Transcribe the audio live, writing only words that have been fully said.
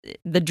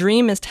the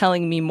dream is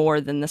telling me more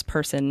than this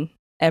person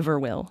ever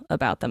will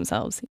about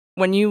themselves.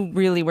 When you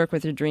really work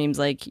with your dreams,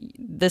 like,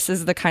 this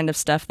is the kind of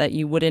stuff that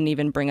you wouldn't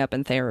even bring up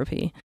in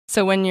therapy.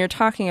 So when you're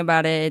talking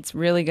about it, it's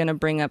really going to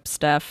bring up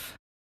stuff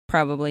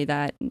probably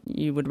that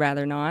you would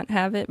rather not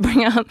have it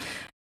bring up.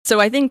 So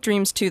I think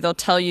dreams too, they'll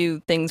tell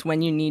you things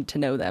when you need to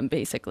know them,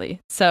 basically.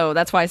 So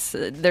that's why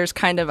there's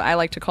kind of, I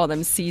like to call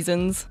them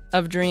seasons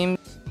of dreams.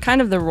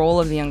 Kind of the role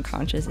of the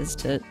unconscious is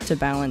to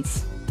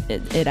balance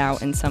it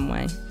out in some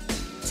way.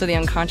 So the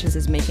unconscious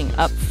is making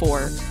up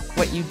for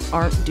what you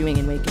aren't doing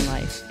in waking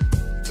life.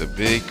 The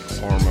Big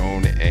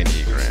Hormone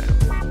Enneagram.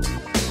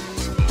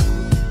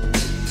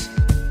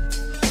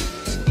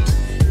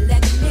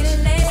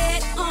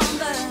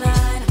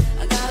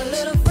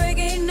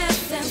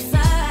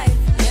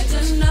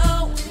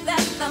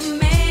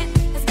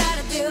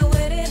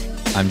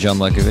 I'm John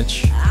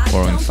Lekovich,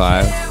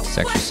 415,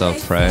 sexual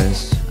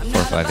self-pres,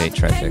 458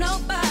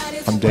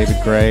 trifix. I'm David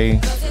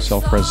Gray,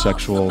 self-pres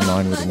sexual,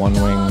 9 with 1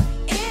 wing,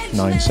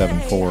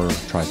 974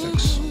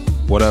 trifix.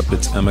 What up,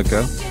 it's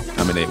Emeka.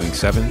 I'm an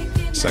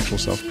 8-wing-7, sexual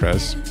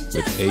self-pres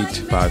with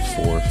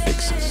 854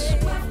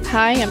 fixes.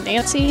 Hi, I'm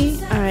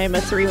Nancy. I'm a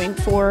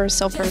 3-wing-4,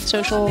 self-pres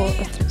social,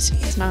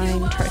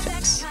 369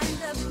 trifix.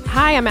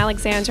 Hi, I'm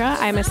Alexandra.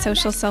 I'm a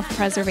social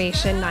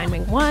self-preservation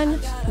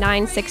 9-wing-1,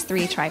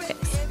 963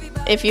 trifix.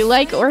 If you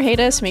like or hate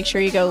us, make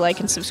sure you go like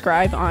and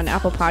subscribe on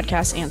Apple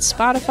Podcasts and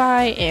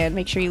Spotify, and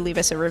make sure you leave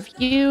us a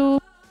review.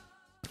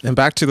 And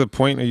back to the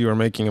point that you were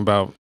making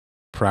about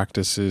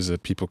practices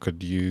that people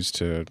could use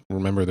to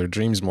remember their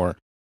dreams more.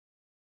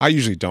 I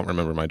usually don't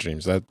remember my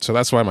dreams. So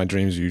that's why my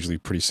dreams are usually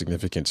pretty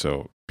significant.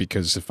 So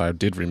because if I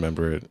did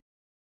remember it,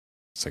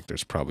 it's like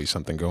there's probably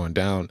something going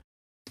down.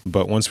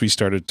 But once we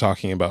started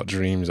talking about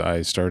dreams,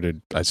 I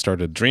started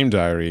Dream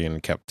Diary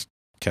and kept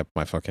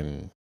my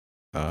fucking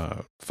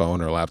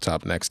phone or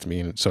laptop next to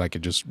me, and so I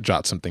could just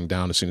jot something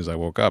down as soon as I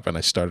woke up, and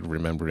I started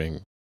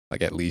remembering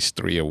like at least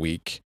 3 a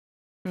week.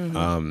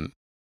 Mm-hmm.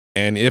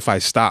 And if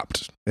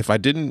I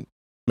didn't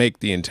make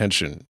the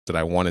intention that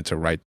I wanted to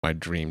write my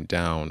dream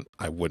down,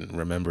 I wouldn't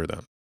remember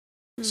them.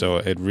 Mm-hmm. So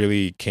it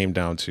really came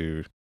down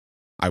to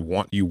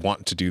you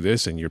want to do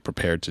this and you're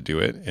prepared to do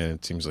it, and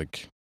it seems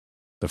like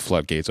the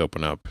floodgates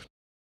open up.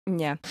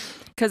 Yeah,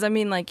 because I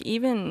mean, like,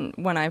 even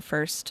when I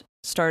first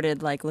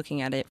started like looking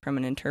at it from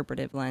an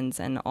interpretive lens,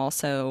 and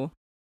also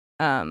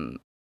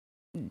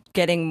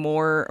getting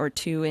more or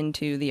two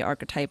into the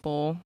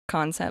archetypal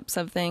concepts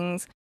of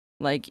things,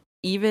 like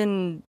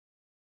even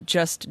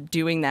just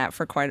doing that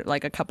for quite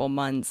like a couple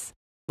months,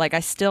 like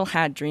I still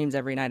had dreams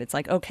every night. It's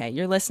like, okay,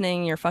 you're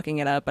listening, you're fucking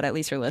it up, but at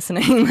least you're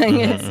listening.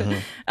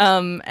 Like,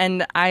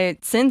 and I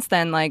since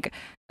then, like,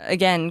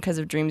 again, because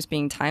of dreams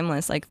being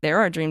timeless, like there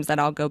are dreams that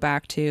I'll go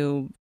back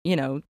to, you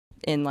know,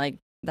 in like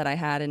that I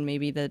had in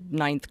maybe the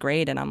 9th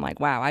grade, and I'm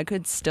like, wow, I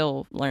could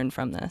still learn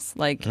from this.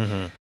 Like,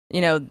 you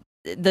know,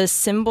 the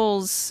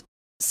symbols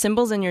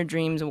in your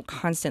dreams will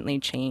constantly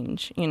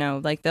change. You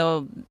know, like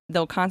they'll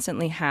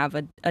constantly have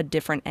a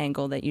different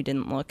angle that you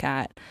didn't look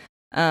at.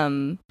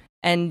 And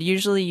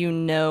usually, you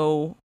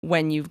know,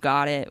 when you've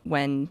got it,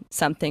 when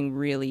something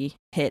really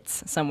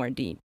hits somewhere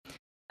deep.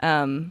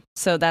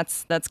 So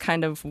that's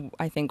kind of,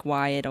 I think,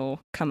 why it'll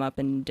come up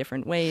in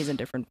different ways and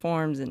different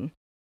forms and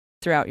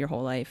throughout your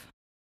whole life.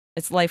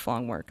 It's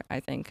lifelong work,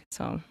 I think.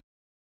 So,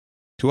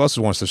 who else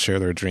wants to share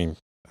their dream?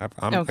 I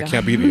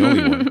can't be the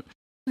only one.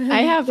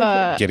 I have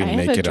a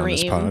naked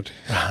dream on this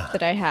pod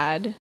that I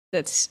had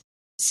that's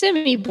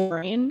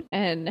semi-boring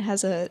and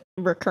has a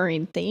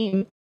recurring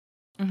theme.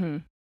 Mm-hmm.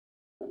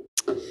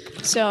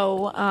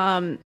 So,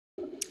 I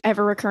have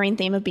a recurring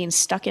theme of being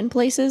stuck in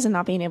places and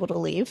not being able to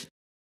leave,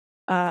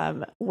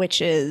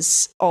 which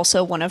is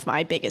also one of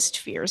my biggest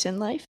fears in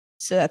life.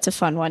 So that's a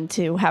fun one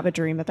to have a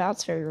dream about.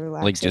 It's very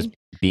relaxing. Like just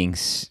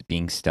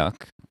being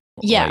stuck?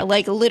 Yeah,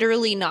 like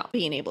literally not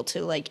being able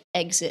to like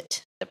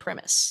exit the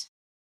premise.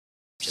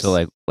 So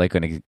like what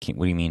do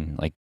you mean?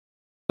 Like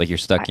you're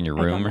stuck in your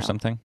room or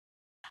something?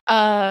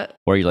 Or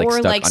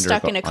you're like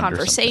stuck in a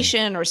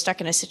conversation or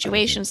stuck in a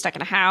situation, stuck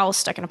in a house,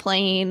 stuck in a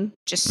plane,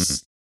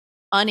 just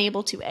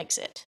unable to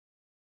exit.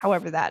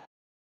 However that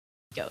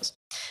goes.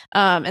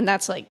 And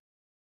that's like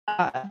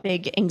a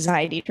big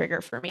anxiety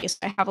trigger for me. So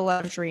I have a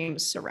lot of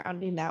dreams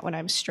surrounding that when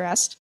I'm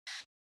stressed.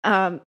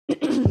 So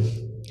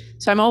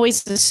I'm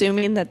always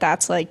assuming that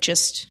that's like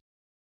just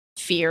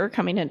fear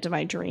coming into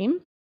my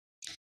dream.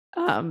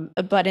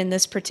 But in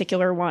this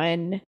particular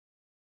one,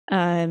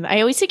 I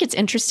always think it's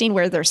interesting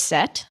where they're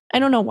set. I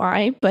don't know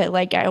why, but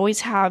like I always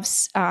have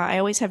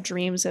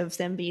dreams of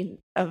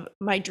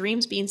my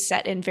dreams being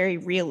set in very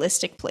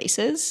realistic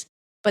places,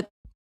 but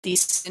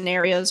these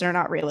scenarios are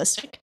not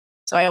realistic.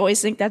 So I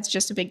always think that's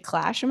just a big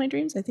clash in my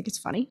dreams. I think it's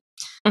funny.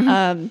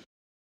 Mm-hmm.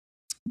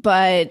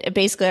 But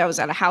basically I was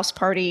at a house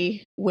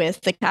party with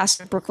the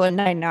cast of Brooklyn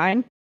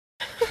Nine-Nine.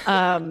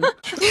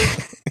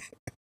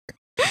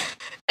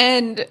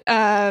 And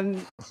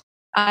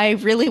I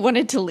really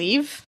wanted to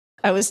leave.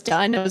 I was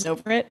done. I was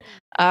over it.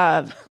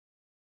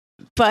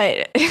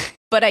 But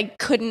I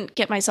couldn't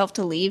get myself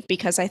to leave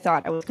because I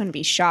thought I was going to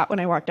be shot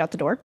when I walked out the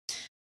door.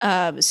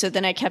 So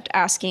then I kept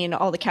asking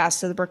all the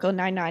cast of the Brooklyn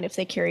Nine-Nine if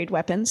they carried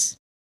weapons,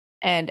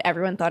 and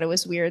everyone thought it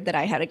was weird that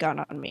I had a gun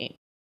on me.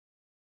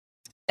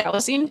 That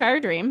was the entire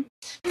dream.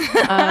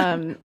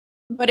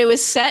 But it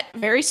was set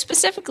very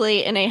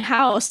specifically in a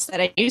house that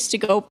I used to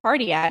go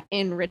party at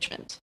in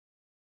Richmond,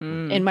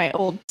 in my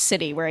old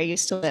city where I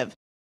used to live.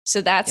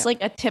 So that's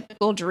like a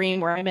typical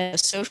dream where I'm in a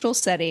social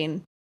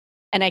setting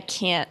and I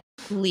can't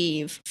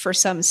leave for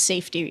some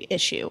safety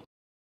issue.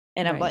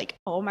 And I'm like,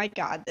 oh my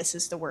God, this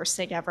is the worst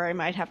thing ever. I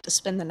might have to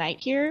spend the night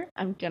here.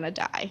 I'm going to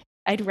die.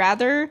 I'd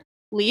rather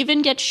leave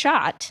and get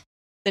shot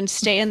than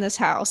stay in this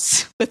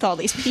house with all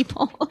these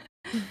people.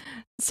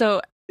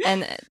 So,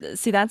 and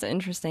see, that's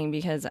interesting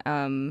because,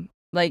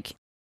 like,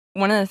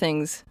 one of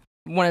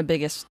the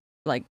biggest,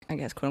 like, I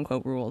guess, quote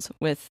unquote, rules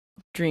with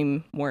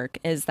dream work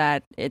is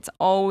that it's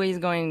always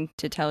going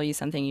to tell you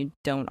something you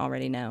don't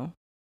already know.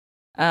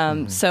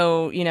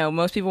 So, you know,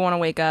 most people want to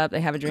wake up,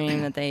 they have a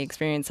dream that they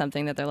experience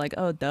something that they're like,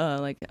 oh, duh,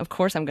 like, of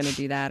course I'm going to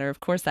do that, or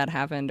of course that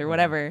happened, or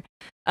whatever.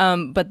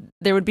 But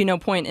there would be no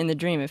point in the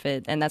dream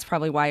and that's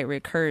probably why it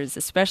recurs,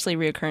 especially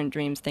recurrent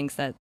dreams thinks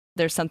that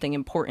there's something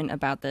important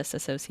about this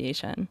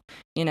association,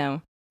 you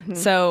know? Mm-hmm.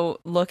 So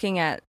looking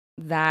at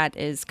that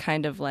is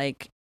kind of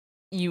like,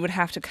 you would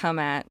have to come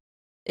at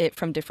it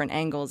from different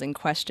angles and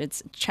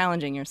questions,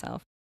 challenging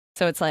yourself.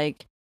 So it's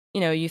like,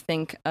 you know, you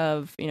think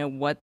of, you know,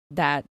 what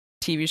that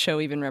TV show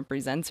even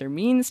represents or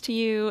means to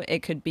you. It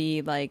could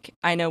be like,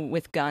 I know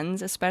with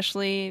guns,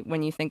 especially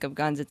when you think of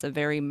guns, it's a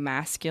very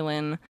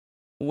masculine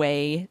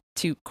way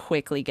to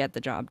quickly get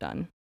the job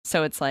done.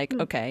 So it's like,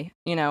 okay,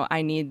 you know,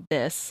 I need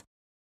this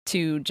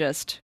to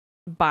just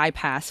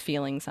bypass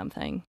feeling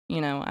something.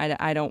 You know,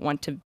 I don't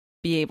want to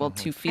be able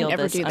to feel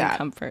this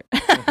uncomfort.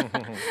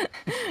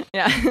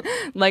 Yeah.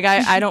 Like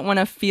I don't want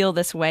to feel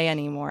this way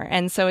anymore.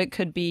 And so it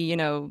could be, you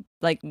know,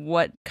 like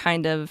what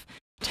kind of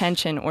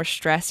tension or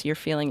stress you're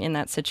feeling in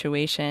that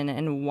situation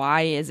and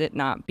why is it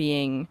not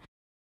being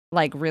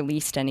like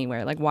released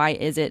anywhere? Like why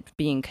is it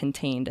being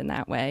contained in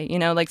that way? You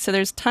know, like so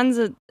there's tons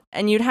of,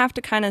 and you'd have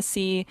to kind of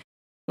see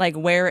like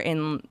where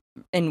in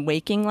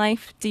waking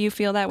life do you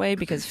feel that way,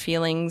 because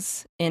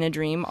feelings in a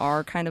dream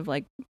are kind of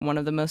like one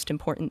of the most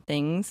important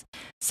things.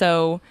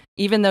 So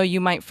even though you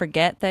might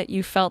forget that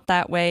you felt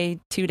that way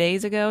 2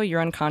 days ago,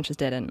 your unconscious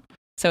didn't.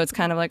 So it's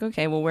kind of like,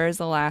 okay, well, where's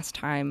the last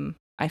time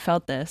I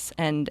felt this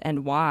and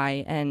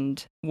why?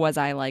 And was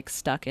I like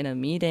stuck in a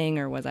meeting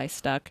or was I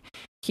stuck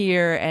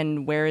here?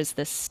 And where is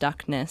this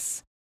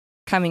stuckness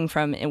coming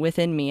from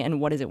within me and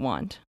what does it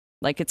want?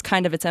 Like it's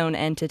kind of its own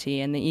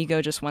entity and the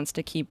ego just wants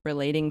to keep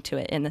relating to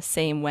it in the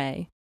same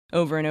way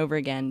over and over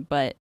again,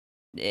 but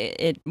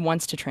it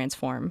wants to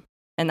transform.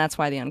 And that's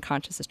why the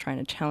unconscious is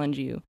trying to challenge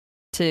you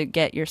to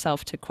get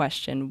yourself to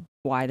question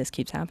why this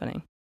keeps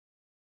happening,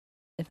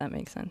 if that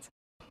makes sense.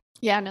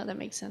 Yeah, no, that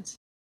makes sense.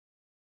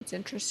 It's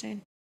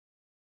interesting.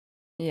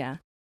 Yeah.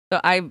 So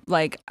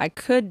I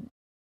could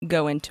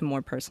go into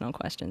more personal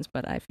questions,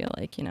 but I feel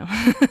like, you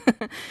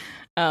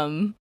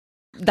know,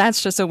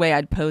 that's just a way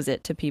I'd pose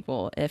it to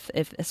people if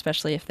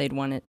especially if they'd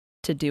want it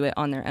to do it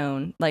on their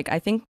own. Like I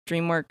think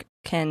dream work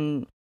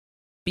can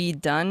be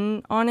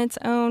done on its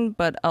own,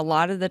 but a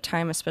lot of the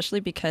time, especially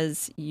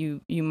because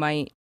you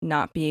might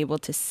not be able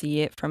to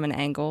see it from an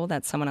angle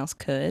that someone else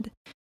could,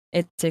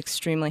 it's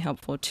extremely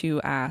helpful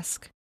to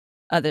ask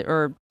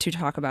or to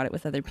talk about it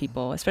with other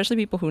people, especially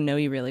people who know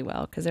you really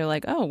well, because they're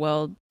like, oh,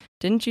 well,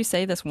 didn't you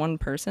say this one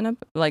person,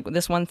 like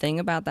this one thing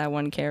about that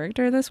one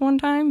character this one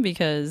time?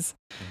 Because,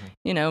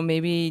 you know,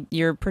 maybe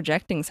you're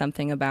projecting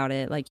something about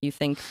it. Like you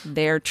think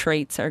their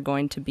traits are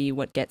going to be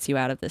what gets you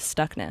out of this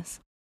stuckness,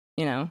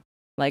 you know,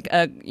 like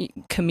a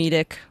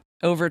comedic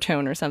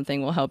overtone or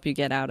something will help you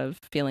get out of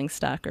feeling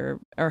stuck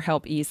or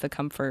help ease the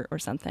comfort or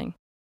something.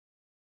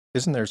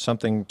 Isn't there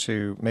something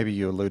to, maybe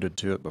you alluded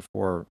to it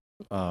before,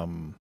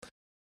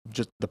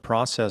 just the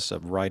process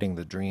of writing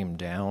the dream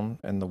down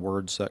and the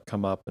words that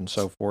come up and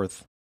so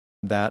forth,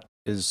 that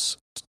is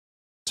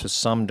to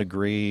some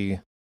degree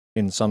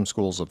in some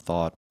schools of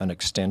thought an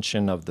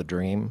extension of the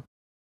dream.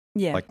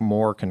 Yeah. Like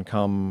more can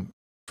come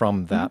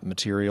from that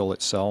material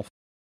itself.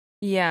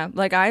 Yeah,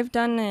 like I've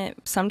done it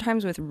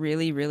sometimes with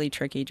really, really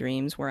tricky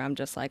dreams where I'm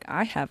just like,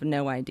 I have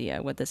no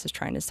idea what this is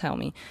trying to tell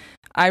me.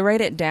 I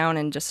write it down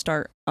and just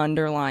start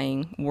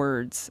underlining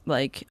words,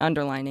 like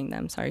underlining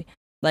them,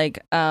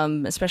 like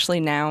especially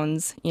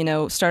nouns, you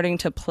know, starting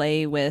to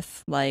play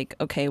with like,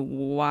 okay,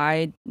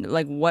 why,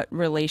 like what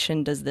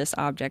relation does this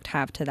object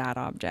have to that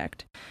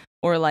object?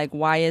 Or like,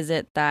 why is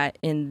it that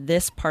in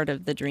this part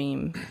of the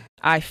dream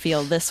I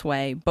feel this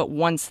way, but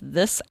once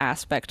this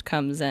aspect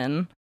comes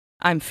in,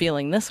 I'm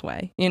feeling this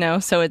way, you know?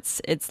 So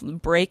it's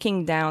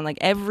breaking down, like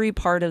every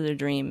part of the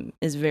dream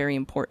is very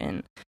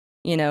important,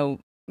 you know,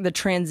 the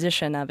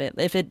transition of it,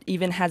 if it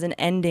even has an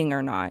ending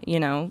or not, you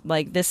know,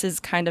 like this is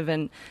kind of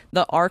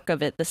the arc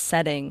of it, the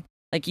setting,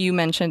 like you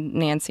mentioned,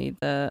 Nancy,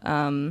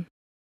 the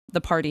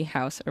party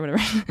house or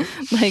whatever.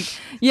 Like,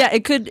 yeah,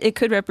 it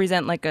could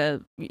represent like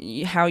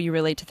how you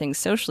relate to things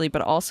socially,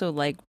 but also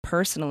like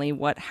personally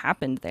what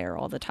happened there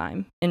all the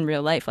time in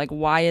real life. Like,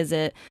 why is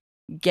it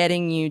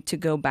getting you to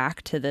go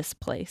back to this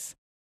place.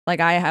 Like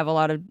I have a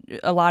lot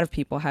of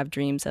people have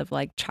dreams of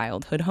like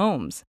childhood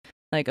homes.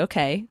 Like,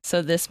 okay,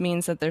 so this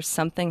means that there's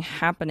something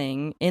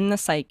happening in the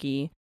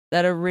psyche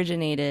that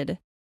originated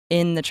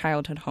in the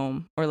childhood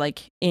home or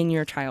like in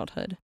your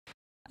childhood.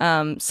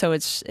 So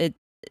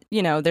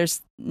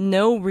there's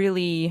no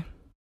really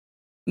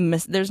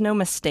there's no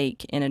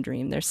mistake in a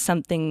dream. There's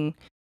something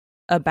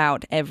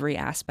about every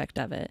aspect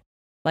of it.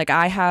 Like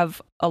I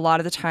have a lot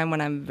of the time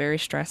when I'm very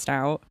stressed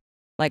out,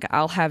 like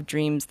I'll have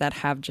dreams that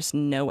have just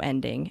no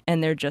ending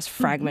and they're just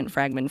fragment,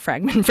 fragment.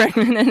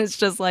 And it's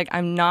just like,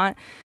 I'm not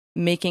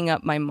making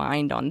up my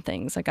mind on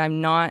things. Like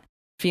I'm not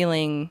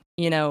feeling,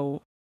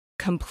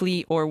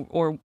 complete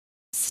or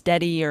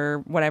steady or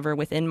whatever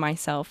within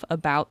myself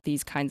about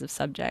these kinds of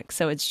subjects.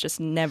 So it's just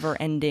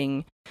never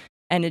ending.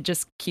 And it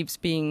just keeps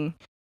being,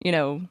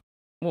 well,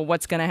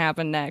 what's going to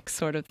happen next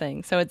sort of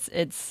thing. So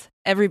it's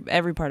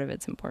every part of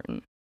it's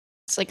important.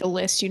 It's like a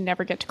list you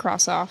never get to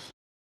cross off.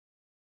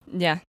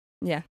 Yeah.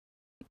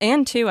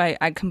 And too,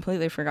 I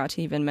completely forgot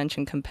to even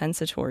mention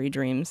compensatory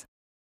dreams.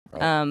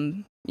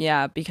 Right.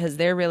 Because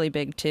they're really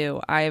big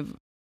too. I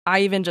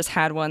even just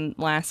had one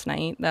last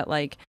night that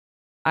like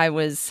I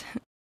was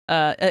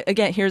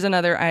again, here's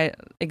another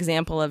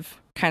example of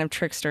kind of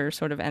trickster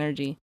sort of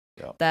energy.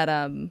 Yeah.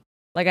 That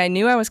like I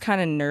knew I was kind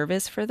of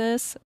nervous for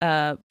this,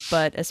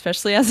 but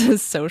especially as a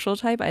social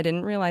type, I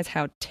didn't realize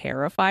how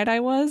terrified I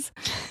was.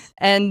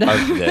 And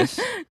of this?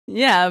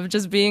 Yeah, of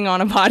just being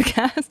on a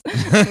podcast.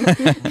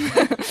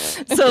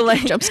 So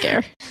like jump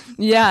scare.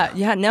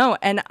 Yeah, no.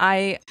 And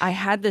I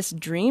had this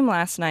dream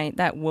last night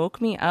that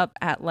woke me up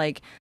at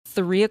like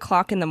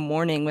 3:00 in the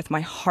morning with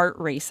my heart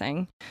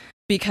racing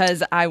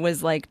because I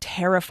was like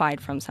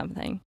terrified from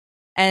something.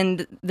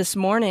 And this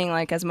morning,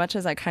 like as much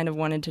as I kind of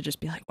wanted to just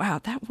be like, wow,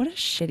 what a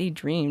shitty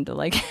dream to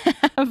like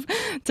have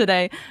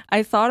today,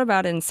 I thought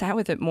about it and sat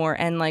with it more.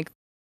 And like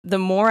the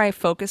more I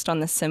focused on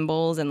the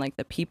symbols and like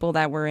the people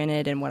that were in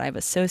it and what I've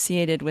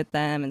associated with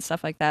them and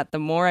stuff like that, the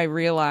more I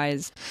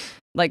realized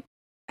like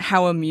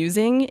how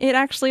amusing it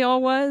actually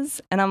all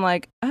was. And I'm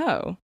like,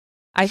 oh,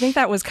 I think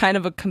that was kind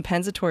of a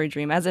compensatory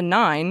dream. As a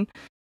 9,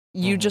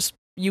 you just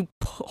you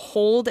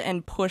hold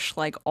and push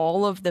like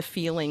all of the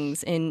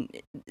feelings and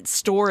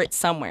store it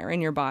somewhere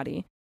in your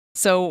body.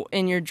 So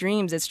in your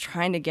dreams, it's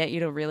trying to get you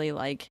to really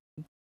like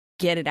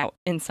get it out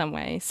in some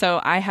way. So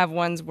I have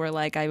ones where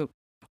like I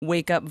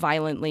wake up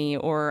violently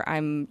or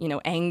I'm,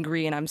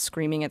 angry and I'm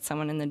screaming at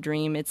someone in the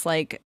dream. It's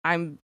like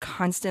I'm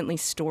constantly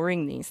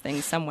storing these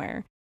things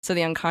somewhere. So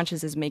the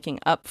unconscious is making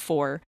up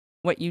for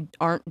what you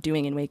aren't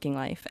doing in waking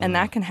life. And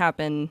that can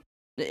happen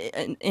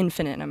an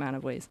infinite amount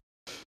of ways.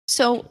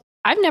 So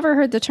I've never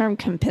heard the term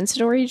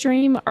compensatory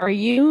dream. Are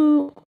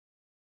you?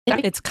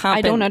 I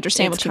don't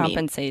understand what you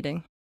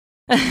compensating.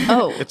 Mean.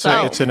 Oh, it's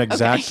an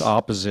exact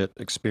opposite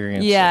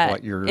experience of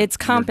what it's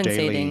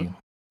compensating. Your daily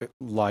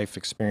life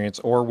experience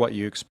or what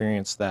you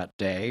experience that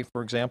day.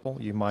 For example,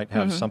 you might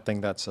have something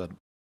that's a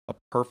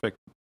perfect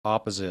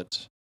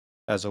opposite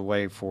as a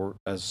way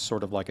as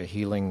sort of like a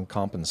healing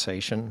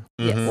compensation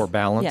or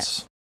balance.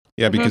 Yes.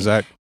 Yeah, because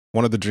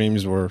one of the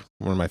dreams one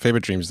of my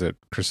favorite dreams that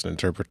Kristen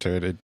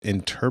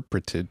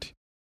interpreted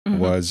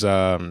was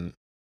a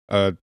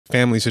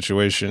family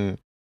situation,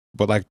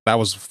 but like that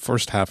was the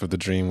first half of the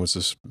dream was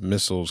this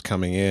missiles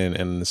coming in,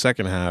 and the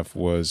second half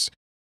was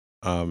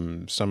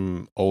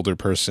some older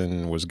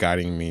person was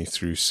guiding me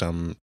through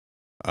some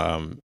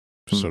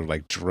sort of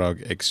like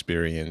drug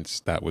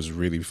experience that was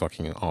really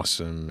fucking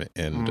awesome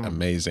and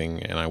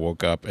amazing. And I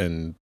woke up,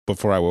 and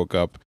before I woke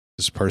up,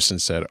 this person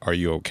said, "Are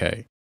you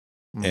okay?"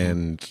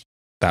 And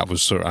that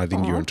was I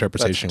think your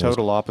interpretation was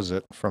total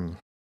opposite from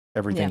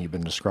everything you've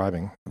been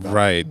describing.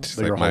 Right.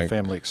 Your whole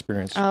family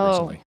experience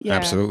recently. Yeah.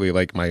 Absolutely.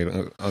 Like my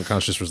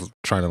unconscious was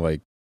trying to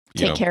like,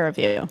 take care of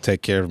you.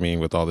 Take care of me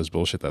with all this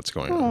bullshit that's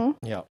going on.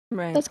 Yeah.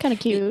 Right. That's kind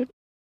of cute.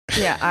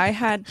 Yeah, I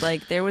had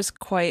there was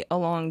quite a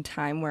long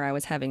time where I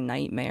was having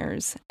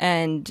nightmares.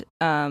 And,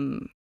 I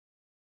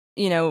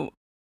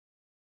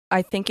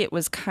think it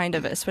was kind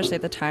of, especially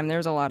at the time, there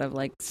was a lot of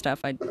like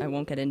stuff I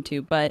won't get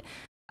into, but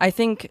I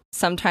think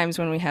sometimes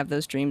when we have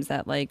those dreams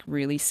that like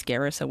really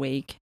scare us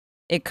awake,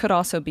 it could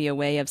also be a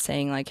way of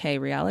saying like, hey,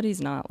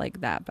 reality's not like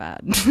that bad.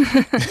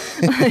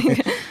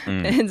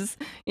 It's,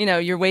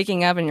 you're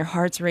waking up and your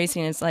heart's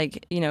racing. It's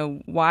like,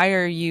 why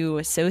are you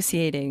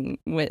associating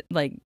with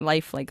like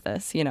life like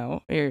this?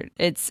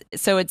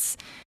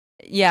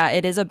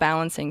 It is a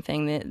balancing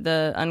thing.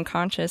 The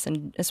unconscious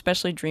and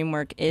especially dream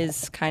work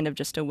is kind of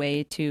just a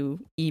way to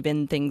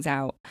even things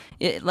out.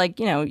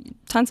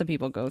 Tons of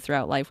people go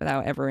throughout life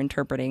without ever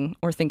interpreting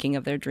or thinking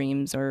of their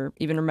dreams or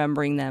even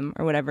remembering them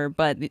or whatever.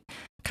 But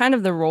kind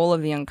of the role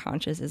of the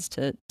unconscious is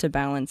to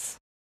balance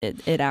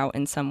it out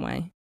in some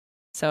way.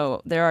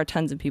 So there are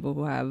tons of people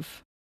who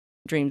have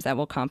dreams that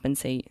will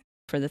compensate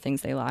for the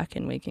things they lack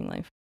in waking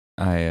life.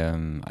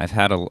 I've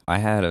had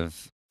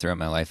throughout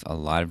my life a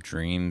lot of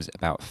dreams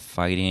about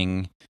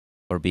fighting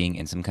or being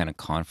in some kind of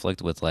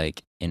conflict with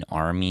like an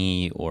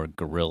army or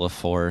guerrilla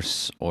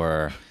force,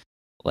 or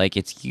like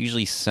it's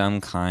usually some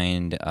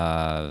kind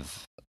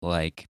of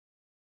like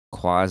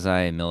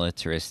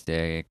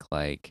quasi-militaristic,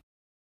 like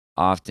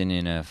often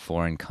in a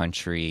foreign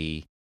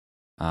country,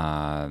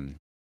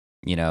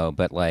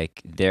 but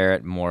like they're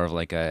more of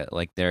like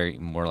they're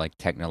more like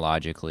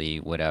technologically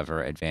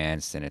whatever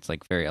advanced, and it's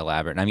like very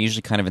elaborate. And I'm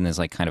usually kind of in this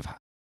like kind of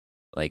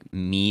like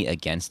me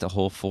against a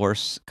whole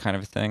force kind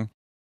of thing.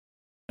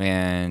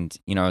 And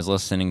I was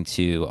listening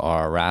to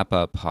our wrap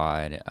up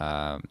pod,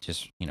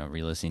 just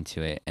re-listening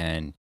to it,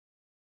 and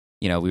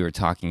we were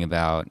talking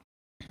about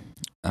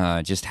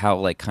just how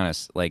like kind of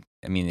like,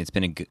 I mean, it's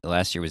been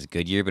last year was a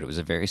good year, but it was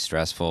a very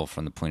stressful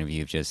from the point of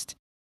view of just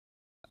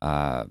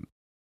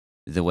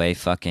the way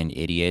fucking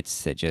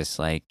idiots that just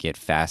like get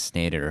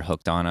fascinated or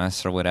hooked on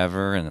us or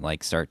whatever, and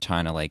like start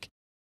trying to like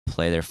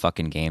play their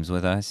fucking games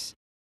with us.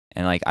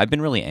 And like I've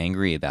been really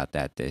angry about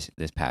that this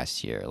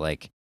past year.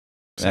 Like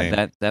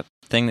that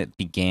thing that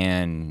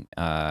began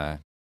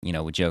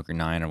with Joker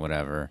 9 or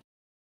whatever.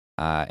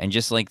 And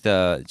just like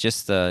the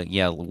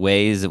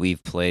ways that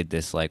we've played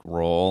this like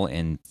role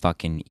in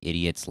fucking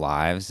idiots'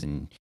 lives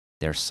and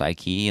their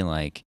psyche, and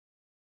like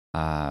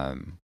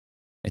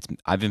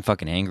I've been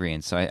fucking angry,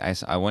 and so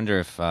I wonder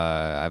if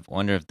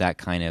that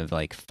kind of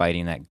like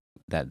fighting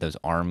that those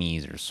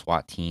armies or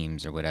SWAT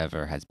teams or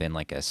whatever has been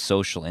like a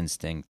social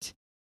instinct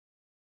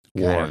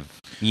War.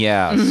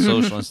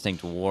 Social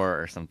instinct war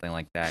or something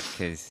like that.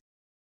 Because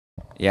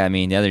I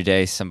mean, the other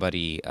day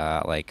somebody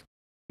I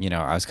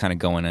was kind of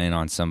going in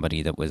on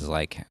somebody that was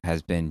like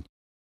has been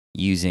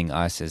using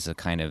us as a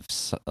kind of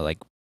like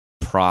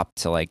prop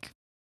to like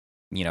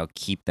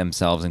keep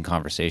themselves in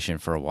conversation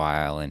for a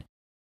while, and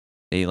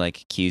they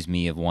like accused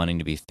me of wanting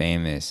to be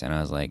famous, and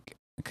I was like,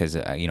 because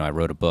I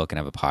wrote a book and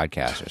have a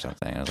podcast or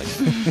something. I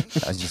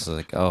was just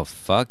like, oh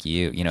fuck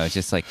you, it's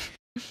just like,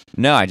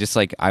 no,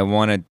 I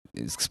want to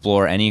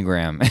explore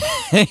Enneagram,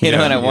 and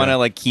I want to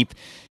like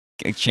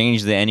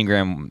change the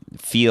Enneagram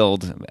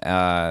field,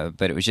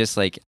 but it was just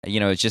like,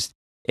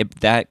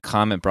 that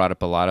comment brought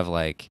up a lot of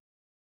like,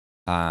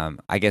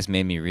 I guess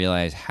made me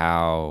realize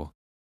how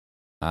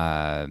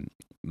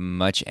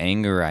much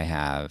anger I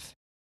have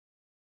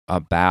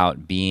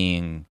about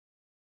being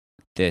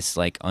this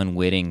like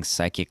unwitting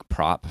psychic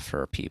prop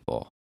for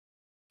people,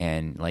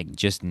 and like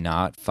just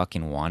not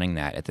fucking wanting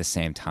that. At the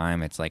same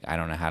time, it's like I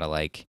don't know how to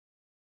like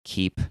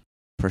keep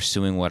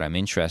pursuing what I'm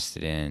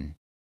interested in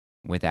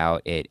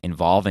without it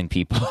involving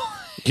people.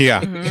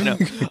 Yeah.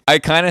 I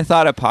kind of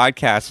thought a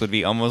podcast would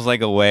be almost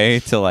like a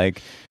way to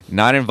like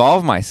not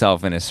involve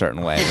myself in a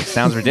certain way, which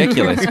sounds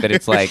ridiculous, but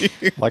it's like Yeah,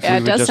 we it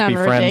would does just sound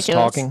be friends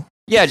ridiculous. talking.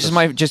 yeah,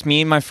 just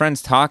me and my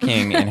friends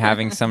talking and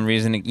having some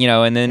reason to,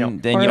 and then Or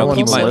people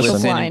one's might social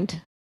listen.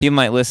 blind. People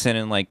might listen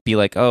and like be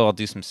like, oh, I'll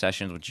do some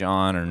sessions with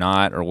John or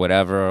not or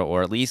whatever,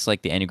 or at least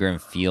like the Enneagram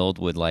field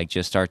would like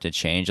just start to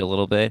change a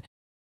little bit.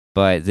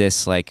 But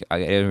this, like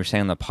I was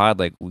saying on the pod,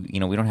 like we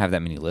don't have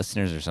that many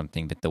listeners or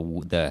something, but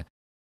the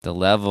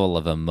level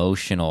of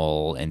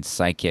emotional and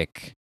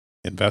psychic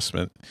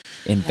Investment.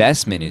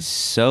 is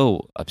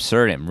so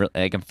absurd.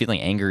 I'm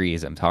feeling angry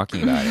as I'm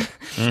talking about it.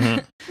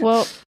 Mm-hmm.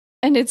 Well,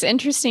 and it's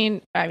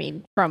interesting. I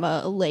mean, from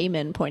a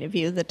layman point of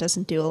view that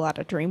doesn't do a lot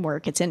of dream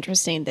work, it's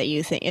interesting that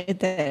you think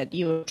that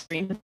you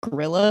dream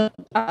guerrilla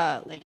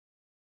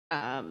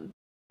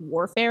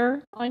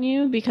warfare on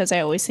you, because I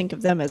always think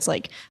of them as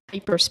like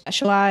hyper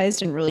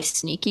specialized and really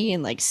sneaky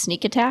and like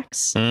sneak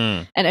attacks.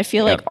 Mm, And I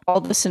feel like all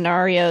the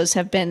scenarios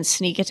have been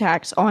sneak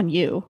attacks on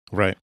you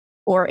right.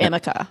 or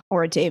Emika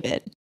or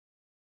David.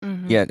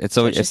 Mhm. Yeah, it's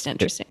So always it's just it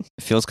interesting.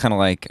 feels kind of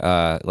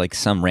like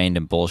some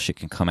random bullshit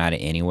can come out of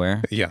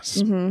anywhere,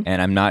 Yes. Mhm.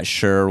 and I'm not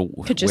sure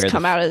Could just where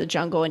come out of the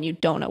jungle and you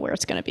don't know where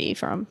it's going to be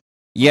from.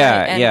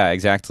 Yeah, Right, and yeah,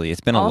 exactly.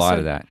 It's been a lot also-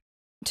 of that.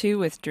 Too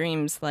with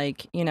dreams,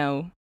 like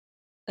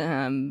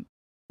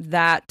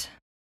that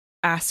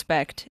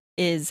aspect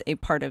is a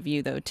part of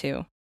you though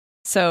too.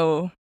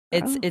 So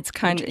Oh, it's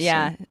kind of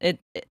it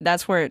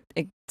that's where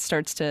it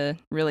starts to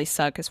really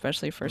suck,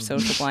 especially for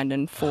social blind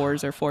and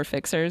fours or four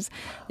fixers.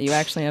 You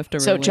actually have to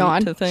So, relate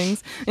John. to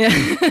things. Yeah.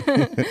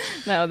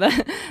 No,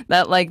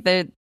 that like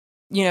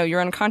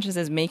your unconscious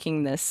is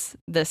making this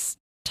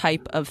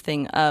type of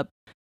thing up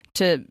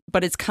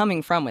but it's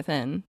coming from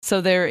within.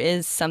 So there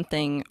is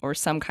something or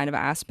some kind of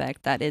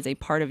aspect that is a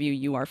part of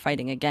you are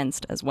fighting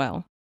against as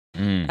well.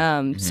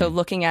 So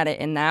looking at it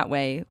in that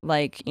way,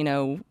 like,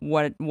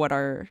 what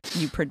are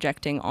you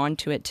projecting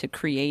onto it to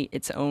create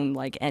its own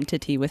like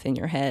entity within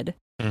your head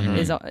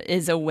Mhm.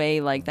 is a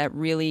way like that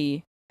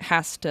really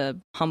has to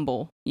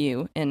humble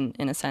you in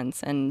a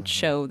sense and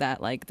show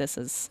that like this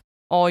is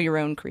all your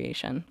own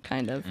creation,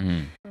 kind of.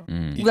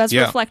 That's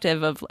Yeah.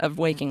 reflective of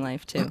waking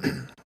life too.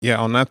 Yeah,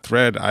 on that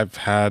thread, I've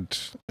had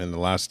in the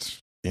last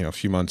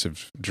few months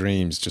of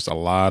dreams, just a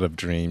lot of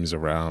dreams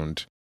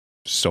around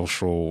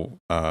social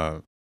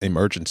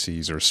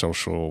emergencies or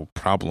social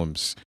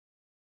problems,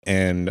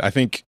 and I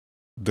think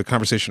the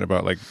conversation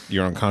about like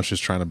your unconscious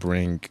trying to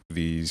bring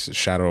these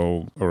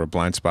shadow or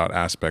blind spot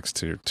aspects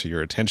to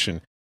your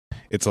attention,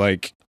 it's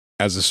like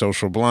as a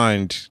social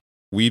blind,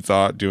 we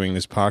thought doing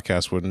this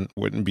podcast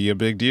wouldn't be a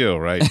big deal,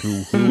 right?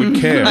 Who would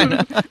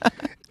care?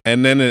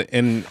 And then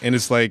and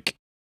it's like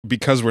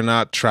because we're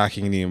not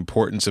tracking the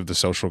importance of the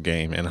social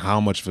game and how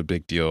much of a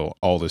big deal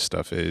all this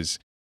stuff is,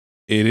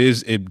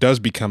 it does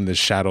become this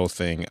shadow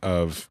thing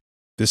of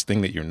this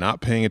thing that you're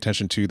not paying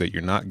attention to, that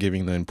you're not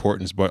giving the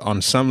importance, but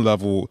on some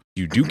level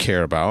you do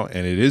care about,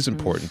 and it is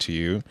important to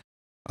you.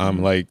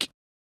 Like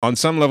on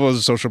some level as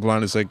a social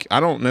blind, it's like I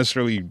don't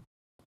necessarily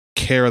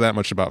care that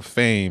much about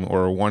fame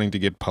or wanting to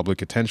get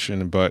public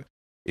attention, but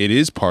it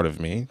is part of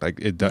me. Like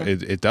it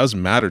does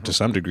matter to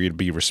some degree to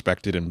be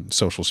respected in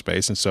social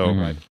space, and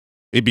so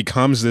it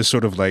becomes this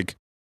sort of like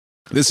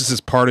this is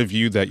this part of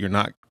you that you're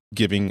not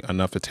giving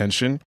enough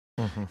attention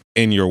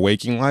in your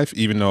waking life,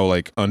 even though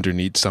like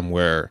underneath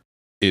somewhere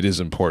it is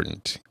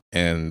important.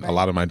 And a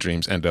lot of my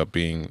dreams end up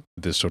being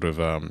this sort of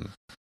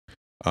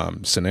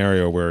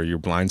scenario where you're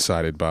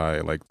blindsided by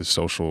like the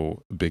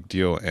social big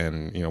deal,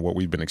 and you know what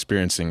we've been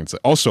experiencing. It's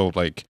also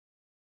like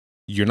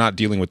you're not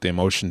dealing with the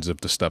emotions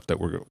of the stuff that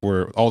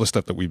we're all the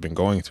stuff that we've been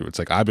going through. It's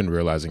like I've been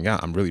realizing,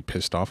 I'm really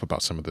pissed off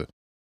about some of the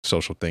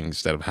social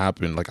things that have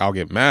happened. Like I'll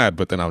get mad,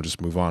 but then I'll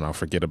just move on. I'll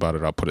forget about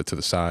it. I'll put it to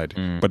the side.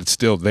 But it's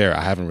still there.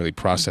 I haven't really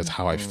processed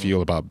how I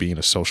feel about being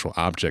a social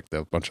object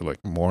that a bunch of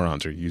like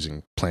morons are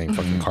playing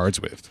fucking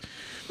cards with.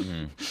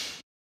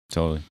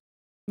 Totally.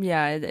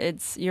 Yeah,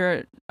 it's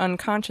your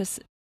unconscious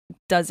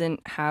doesn't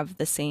have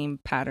the same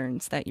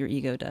patterns that your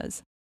ego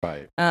does.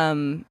 Right.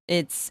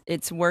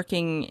 It's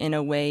working in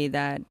a way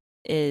that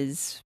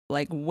is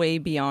like way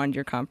beyond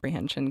your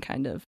comprehension,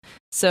 kind of.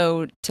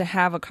 So to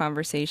have a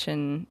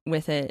conversation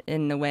with it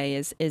in a way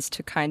is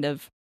to kind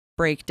of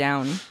break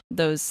down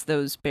those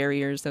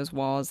barriers, those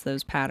walls,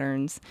 those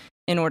patterns,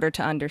 in order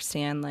to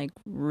understand like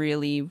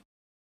really,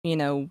 you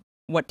know,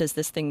 what does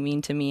this thing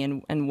mean to me,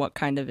 and what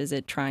kind of is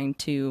it trying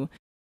to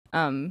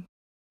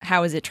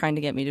how is it trying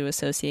to get me to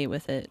associate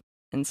with it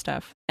and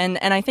stuff. And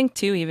I think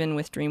too, even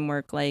with dream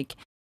work, like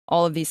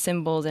all of these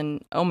symbols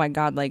and oh my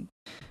god, like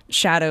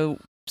shadow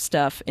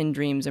stuff in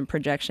dreams and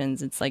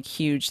projections, it's like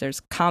huge.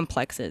 There's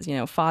complexes, you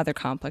know, father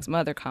complex,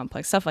 mother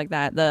complex, stuff like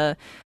that. The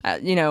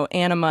you know,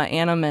 anima,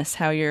 animus,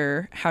 how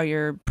you're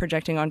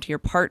projecting onto your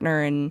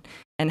partner, and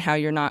how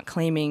you're not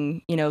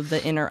claiming, you know,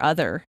 the inner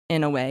other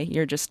in a way.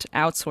 You're just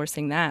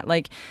outsourcing that.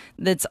 Like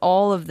that's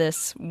all of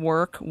this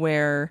work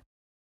where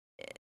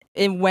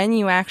when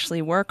you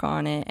actually work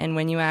on it and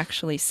when you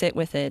actually sit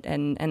with it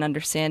and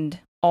understand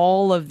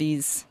all of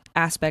these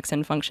aspects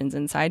and functions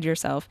inside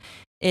yourself,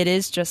 it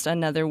is just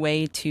another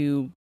way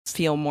to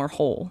feel more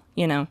whole,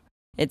 you know?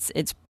 It's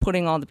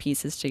putting all the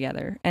pieces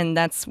together. And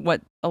that's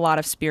what a lot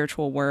of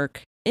spiritual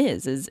work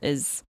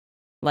is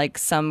like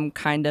some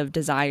kind of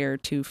desire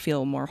to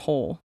feel more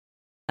whole.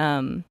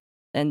 And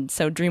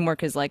so dream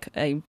work is like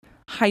a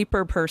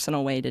hyper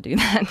personal way to do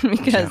that,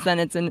 because then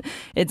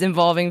it's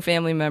involving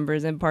family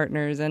members and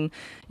partners and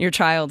your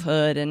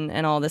childhood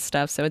and all this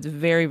stuff. So it's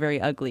very,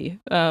 very ugly.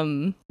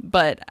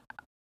 But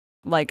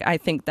like, I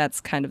think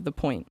that's kind of the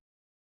point.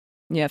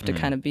 You have to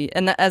kind of be,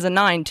 and as a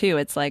 9 too,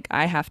 it's like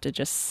I have to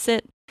just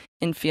sit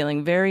in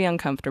feeling very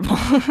uncomfortable.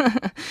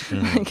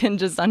 I can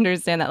just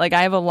understand that. Like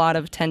I have a lot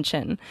of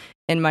tension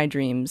in my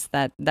dreams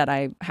that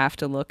I have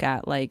to look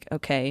at. Like,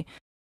 okay,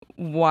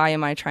 why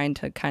am I trying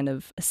to kind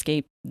of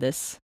escape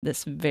this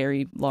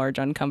very large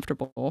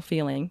uncomfortable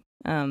feeling?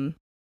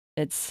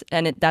 That's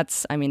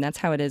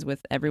how it is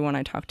with everyone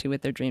I talk to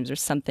with their dreams.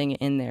 There's something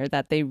in there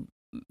that they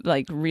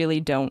like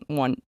really don't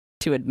want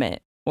to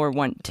admit or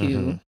want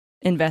to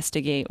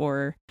investigate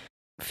or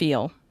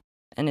feel,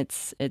 and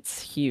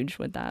it's huge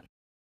with that.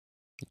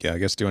 Yeah, I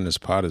guess doing this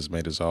pod has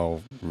made us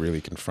all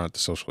really confront the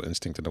social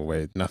instinct in a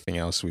way nothing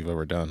else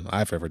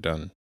I've ever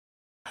done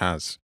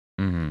has.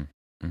 For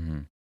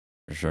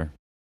sure.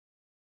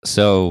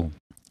 So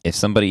if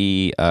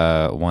somebody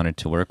wanted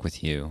to work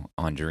with you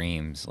on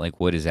dreams, like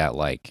what is that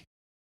like?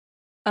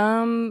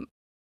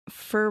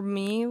 For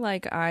me,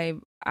 like I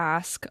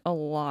ask a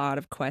lot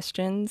of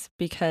questions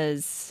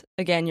because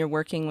again, you're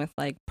working with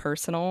like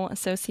personal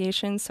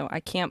associations, so I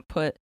can't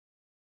put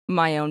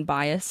my own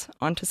bias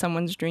onto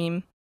someone's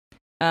dream.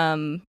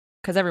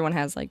 Because everyone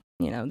has like,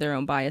 you know, their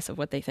own bias of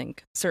what they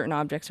think certain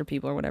objects or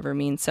people or whatever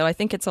mean. So I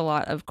think it's a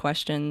lot of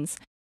questions.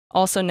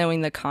 Also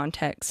knowing the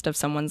context of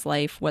someone's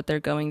life, what they're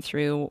going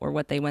through or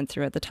what they went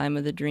through at the time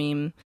of the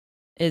dream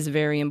is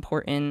very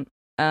important.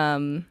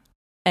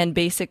 And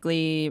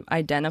basically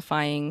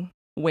identifying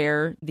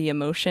where the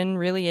emotion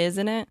really is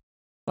in it.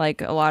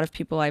 Like a lot of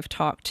people I've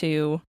talked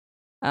to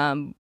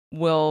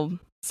will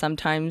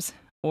sometimes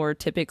or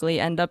typically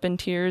end up in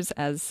tears,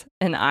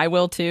 and I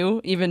will too,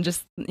 even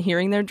just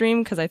hearing their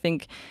dream, because I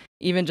think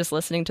even just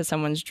listening to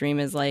someone's dream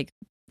is like,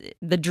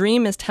 the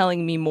dream is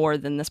telling me more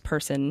than this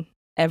person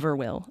ever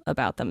will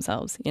about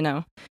themselves, you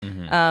know?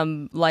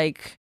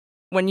 Like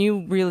when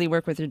you really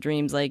work with your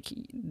dreams, like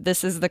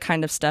this is the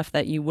kind of stuff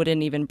that you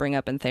wouldn't even bring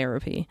up in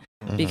therapy,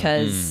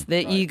 because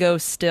the ego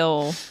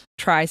still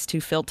tries to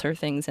filter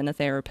things in a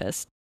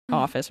therapist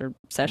office or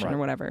session or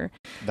whatever.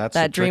 That's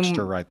that a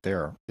trickster right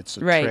there. It's a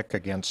trick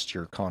against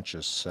your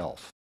conscious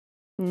self.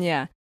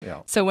 Yeah.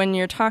 So when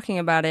you're talking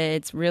about it,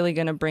 it's really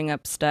going to bring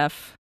up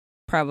stuff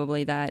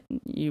probably that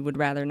you would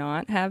rather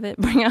not have it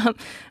bring up.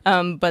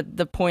 But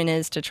the point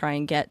is to try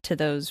and get to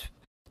those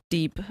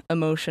deep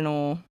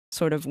emotional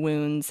sort of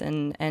wounds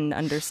and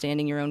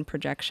understanding your own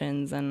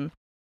projections and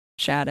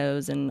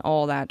shadows and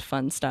all that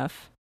fun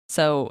stuff.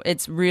 So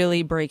it's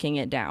really breaking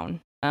it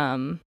down.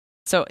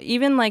 So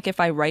even like if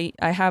I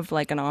have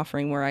like an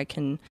offering where I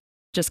can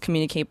just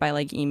communicate by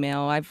like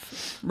email.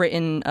 I've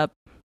written up,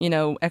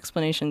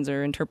 explanations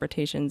or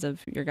interpretations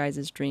of your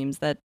guys' dreams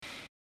that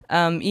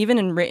even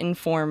in written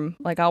form,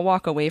 like I'll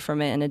walk away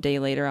from it and a day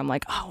later I'm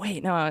like, oh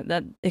wait, no,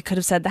 that it could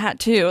have said that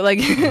too. Like,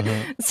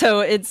 so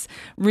it's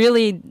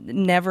really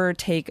never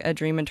take a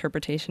dream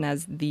interpretation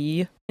as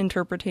the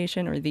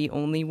interpretation or the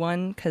only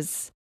one,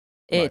 because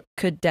it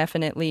could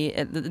definitely,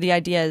 the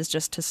idea is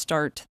just to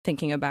start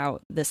thinking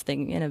about this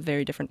thing in a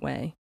very different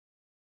way.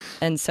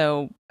 And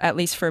so at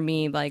least for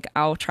me, like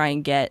I'll try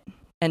and get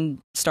and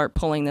start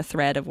pulling the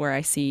thread of where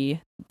I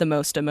see the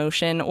most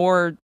emotion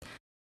or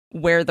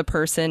where the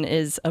person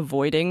is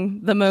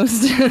avoiding the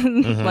most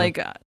like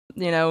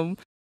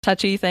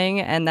touchy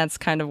thing, and that's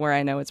kind of where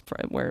I know it's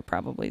where it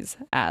probably is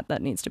at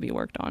that needs to be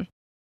worked on.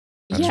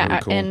 That's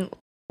really cool. And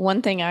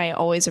one thing I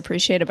always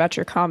appreciate about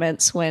your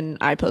comments when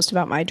I post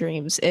about my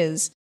dreams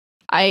is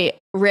I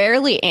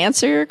rarely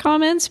answer your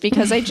comments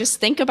because I just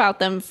think about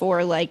them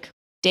for like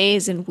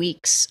days and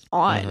weeks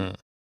on.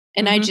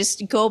 And I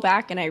just go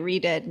back and I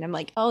read it and I'm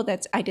like, oh,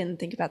 I didn't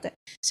think about that.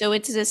 So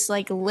it's this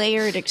like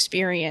layered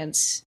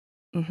experience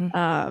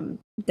that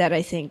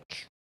I think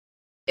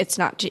it's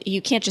not,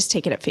 you can't just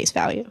take it at face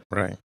value.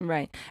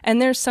 Right. And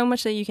there's so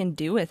much that you can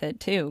do with it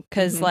too.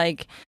 Cause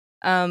like,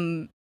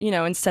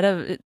 instead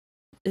of,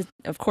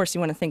 of course you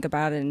want to think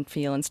about it and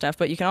feel and stuff,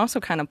 but you can also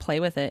kind of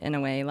play with it in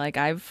a way. Like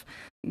I've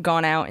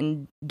gone out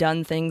and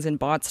done things and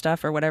bought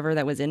stuff or whatever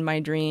that was in my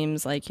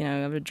dreams. Like, I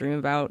have a dream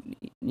about,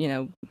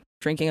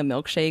 drinking a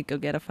milkshake, go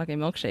get a fucking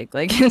milkshake.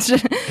 Like it's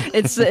just,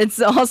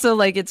 it's also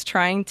like it's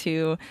trying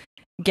to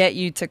get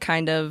you to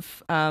kind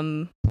of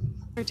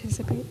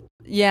participate.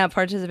 Yeah,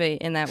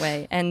 participate in that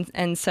way.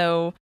 And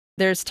so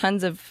there's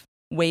tons of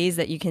ways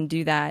that you can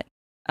do that,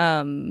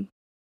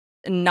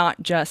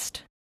 not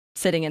just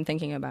sitting and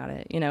thinking about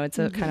it. It's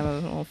a kind of a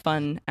little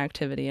fun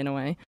activity in a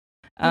way.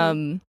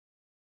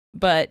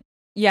 But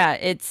yeah,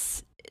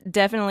 it's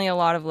definitely a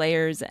lot of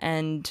layers,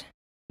 and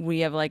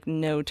we have like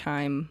no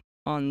time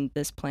on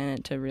this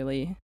planet to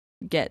really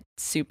get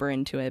super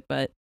into it,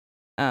 but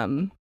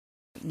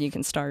you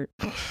can start.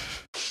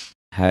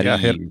 How do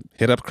you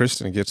hit up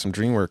Kristen and get some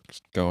dream work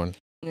going?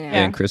 Yeah.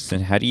 And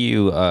Kristen, how do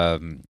you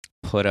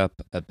put up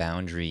a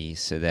boundary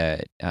so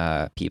that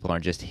people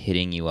aren't just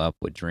hitting you up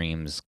with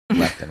dreams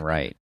left and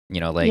right?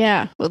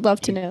 Would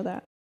love to know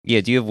that. Yeah,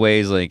 do you have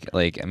ways like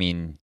I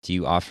mean, do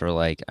you offer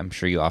like, I'm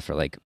sure you offer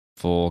like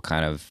full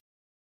kind of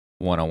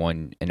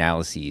one-on-one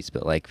analyses,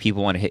 but like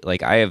people want to hit,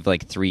 like I have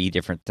like 3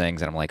 different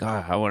things and I'm like,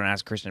 I want to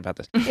ask Kristen about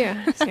this.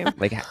 Yeah, same.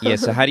 Like, yeah,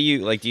 so how do you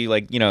like, do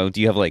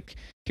you have like,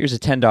 here's a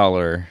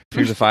 $10,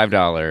 here's a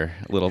 $5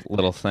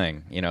 little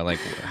thing, like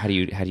how do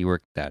you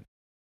work that?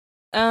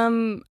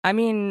 I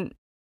mean,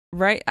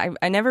 right,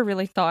 I never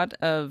really thought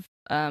of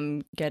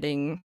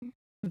getting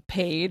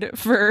paid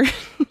for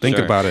think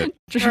about it.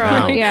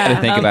 Girl, yeah.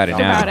 Think about it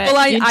now. Well,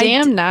 I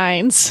damn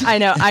nines. I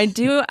know. I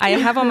do. I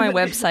have on my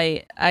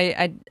website.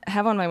 I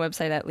have on my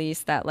website at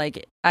least that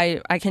like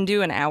I can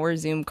do an hour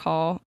Zoom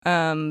call.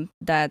 That's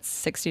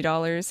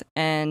 $60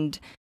 and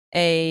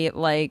a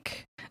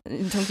like.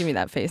 Don't give me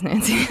that face,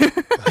 Nancy.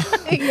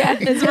 Yeah,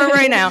 it's for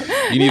right now.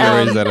 You need to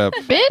raise that up.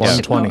 Bitch,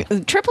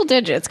 120. triple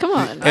digits. Come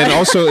on. And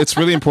also, it's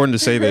really important to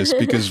say this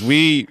because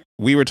we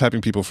were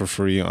typing people for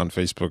free on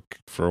Facebook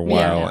for a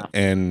while,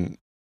 and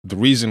the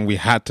reason we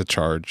had to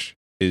charge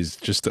is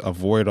just to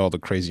avoid all the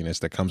craziness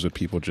that comes with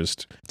people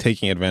just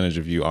taking advantage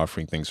of you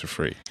offering things for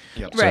free.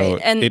 Yep. So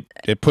Right, and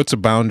it puts a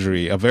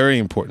boundary, a very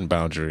important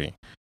boundary,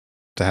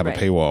 to have a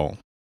paywall.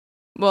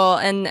 well,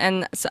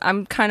 and so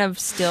I'm kind of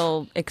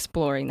still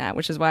exploring that,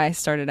 which is why I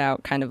started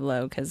out kind of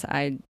low, because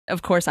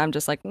of course, I'm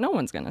just like, no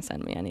one's gonna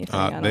send me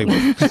anything. They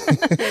will.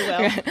 They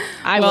will.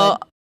 I will. will.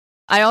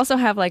 I also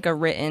have like a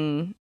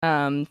written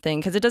thing,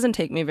 because it doesn't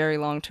take me very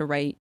long to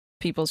write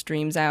people's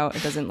dreams out.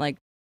 It doesn't like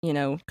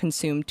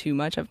consume too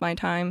much of my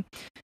time.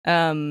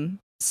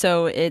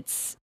 So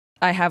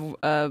I have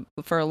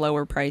for a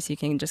lower price, you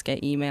can just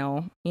get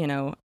email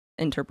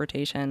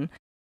interpretation.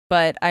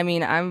 But I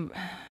mean,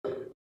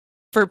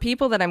 for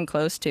people that I'm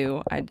close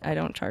to, I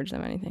don't charge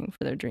them anything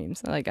for their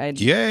dreams. Like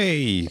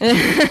Yay!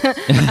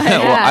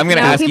 Well, I'm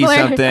gonna ask you people are-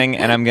 something,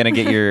 and I'm gonna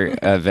get your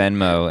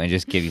Venmo and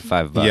just give you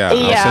 $5. Yeah. I'll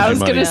send I you was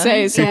money. gonna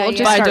say, so Yeah, we'll yeah.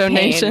 just By start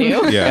donation. paying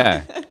you.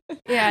 Yeah.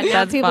 Yeah, now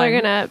That's people are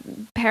fine. gonna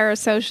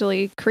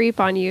parasocially creep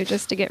on you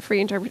just to get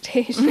free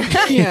interpretation.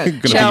 Yeah,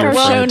 Gonna be check your our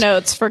show friend.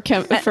 notes for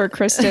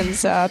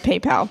Kristen's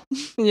PayPal.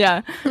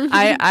 Yeah,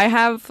 I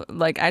have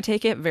like I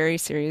take it very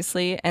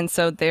seriously, and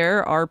so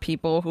there are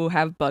people who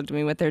have bugged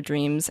me with their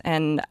dreams,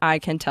 and I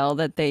can tell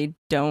that they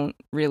don't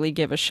really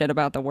give a shit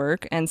about the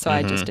work, and so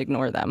I just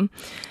ignore them.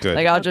 Good.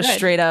 Like I'll Oh, just good.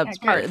 straight up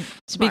Yeah, good.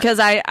 Smart. because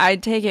I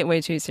take it way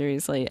too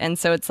seriously, and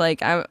so it's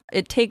like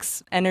it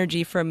takes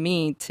energy from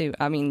me to.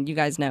 I mean, you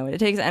guys know it. It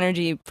takes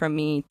energy from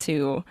me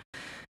to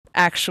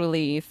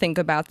actually think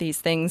about these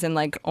things and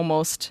like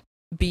almost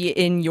be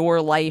in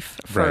your life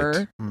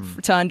Right.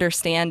 to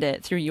understand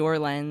it through your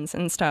lens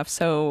and stuff.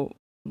 So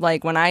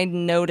like when I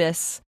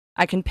notice,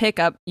 I can pick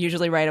up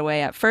usually right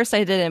away. At first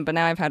I didn't, but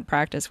now I've had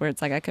practice where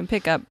it's like I can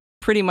pick up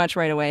pretty much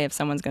right away if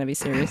someone's going to be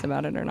serious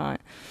about it or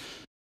not.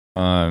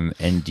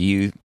 And do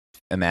you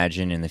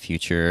imagine in the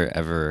future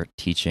ever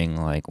teaching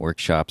like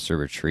workshops or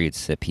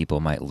retreats that people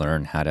might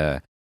learn how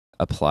to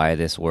apply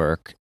this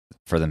work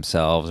for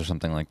themselves or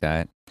something like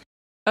that?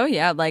 Oh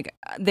yeah, like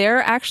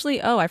they're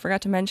actually, I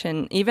forgot to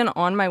mention, even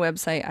on my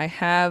website, I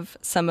have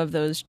some of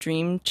those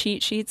dream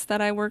cheat sheets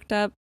that I worked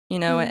up,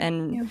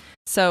 and yeah.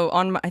 so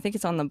I think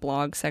it's on the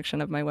blog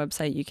section of my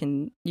website,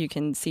 you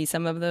can see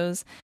some of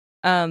those.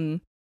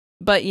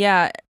 But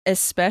yeah,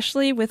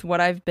 especially with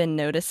what I've been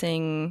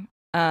noticing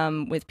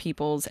with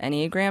people's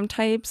Enneagram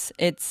types,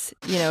 it's,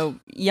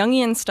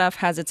 Jungian stuff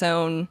has its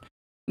own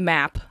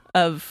map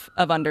of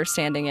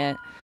understanding it.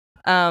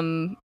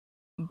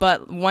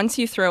 But once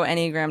you throw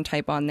Enneagram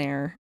type on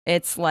there,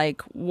 it's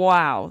like,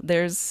 wow,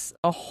 there's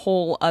a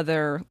whole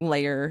other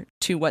layer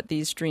to what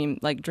these dream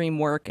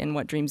work and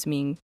what dreams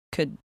mean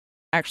could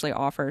actually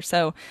offer.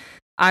 So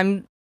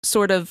I'm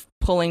sort of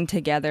pulling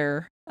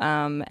together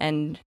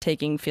and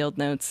taking field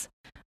notes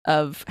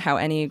of how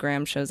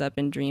Enneagram shows up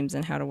in dreams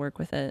and how to work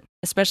with it,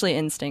 especially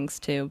instincts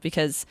too,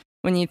 because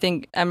when you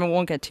think, I mean, I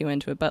won't get too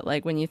into it, but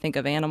like when you think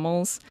of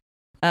animals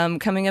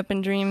coming up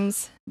in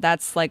dreams,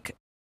 that's like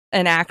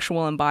an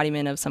actual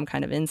embodiment of some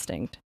kind of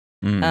instinct.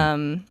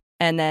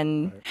 And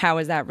then how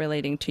is that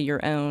relating to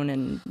your own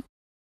and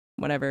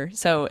whatever?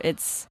 So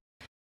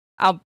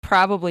I'll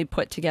probably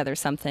put together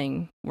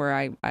something where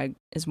I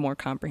is more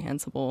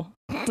comprehensible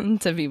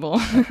to people.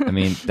 I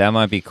mean, that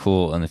might be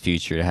cool in the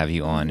future to have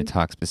you on to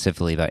talk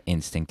specifically about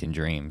instinct and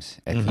dreams.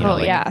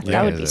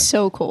 That would be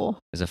so cool.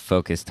 As a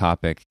focused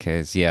topic,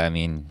 because I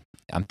mean,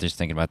 I'm just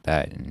thinking about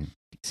that, and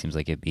it seems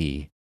like it'd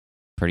be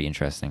pretty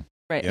interesting.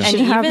 Right. You Yeah. should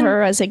And have even,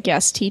 her as a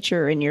guest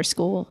teacher in your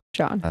school,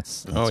 John.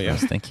 That's Oh, what yeah. I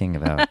was thinking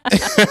about.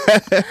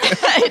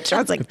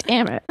 John's like,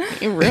 damn it.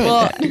 You ruined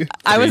well, it.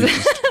 I was,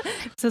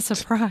 it's a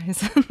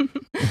surprise.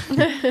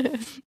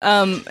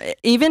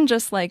 Even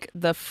just like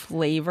the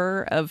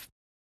flavor of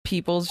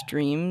people's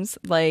dreams,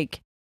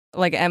 like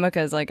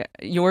Emika's, like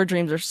your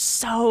dreams are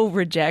so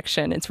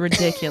rejection. It's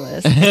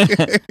ridiculous.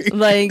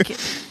 Like,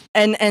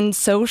 and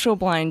social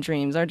blind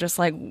dreams are just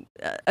like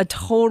a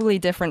totally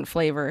different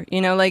flavor,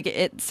 like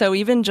it. So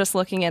even just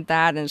looking at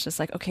that, and it's just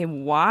like, okay,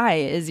 why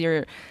is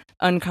your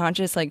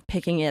unconscious like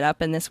picking it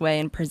up in this way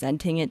and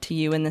presenting it to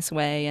you in this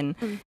way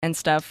and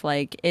stuff?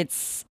 Like,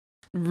 it's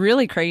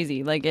really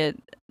crazy. Like, it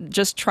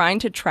just trying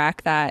to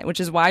track that, which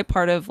is why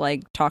part of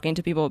like talking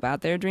to people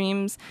about their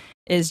dreams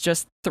is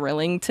just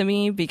thrilling to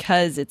me,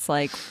 because it's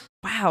like,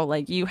 wow,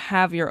 like you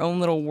have your own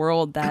little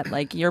world that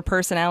like your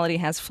personality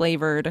has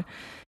flavored,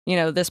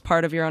 this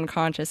part of your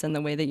unconscious and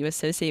the way that you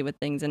associate with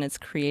things, and it's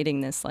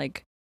creating this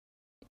like,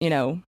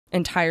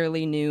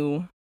 entirely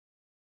new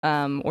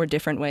or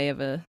different way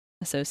of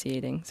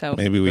associating. So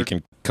Maybe we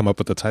can come up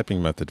with a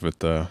typing method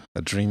with a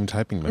dream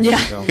typing method.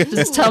 yeah,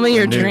 just tell me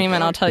your dream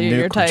and I'll tell you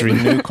your type.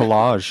 Dream new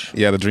collage.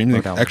 Yeah, the dream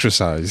Okay.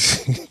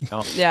 exercise.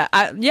 Yeah,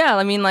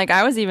 I mean, like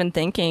I was even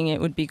thinking it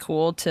would be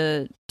cool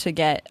to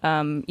get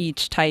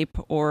each type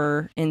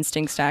or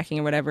instinct stacking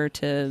or whatever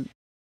to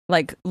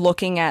like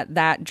looking at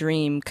that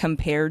dream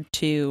compared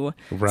to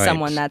Right.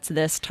 someone that's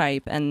this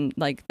type, and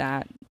like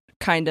that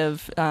kind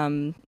of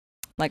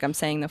like I'm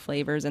saying, the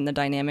flavors and the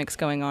dynamics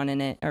going on in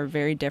it are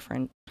very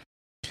different.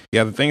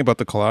 Yeah, the thing about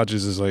the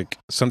collages is like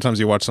sometimes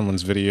you watch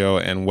someone's video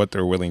and what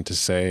they're willing to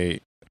say,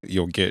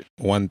 you'll get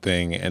one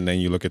thing, and then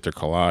you look at their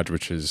collage,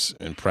 which is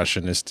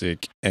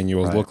impressionistic, and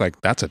you'll Right. look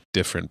like that's a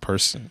different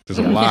person. There's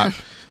a lot.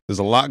 There's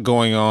a lot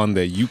going on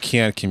that you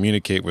can't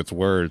communicate with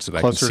words that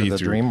I Closer can see to the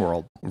through. dream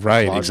world.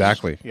 Right, collages.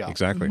 exactly. Yeah.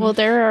 Exactly. Well,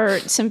 there are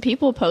some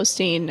people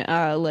posting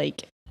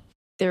like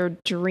their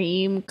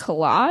dream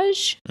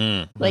collage.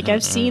 Mm. Like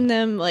I've seen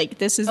them like,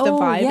 this is the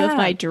Oh, vibe yeah. of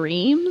my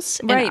dreams.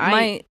 And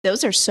Right,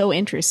 those are so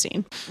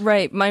interesting.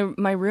 Right. My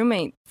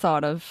roommate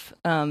thought of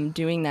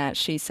doing that.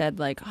 She said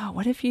like, "Oh,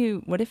 what if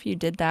you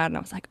did that?" And I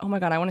was like, "Oh my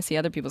god, I want to see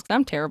other people's." Cause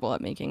I'm terrible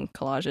at making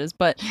collages,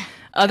 but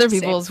other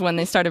Same. people's, when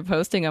they started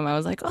posting them, I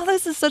was like, "Oh,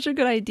 this is such a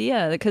good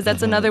idea," because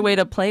that's another way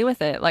to play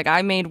with it. Like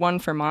I made one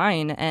for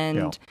mine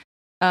and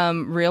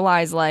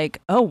realized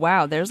like, oh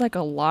wow, there's like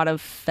a lot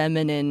of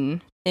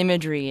feminine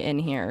imagery in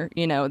here,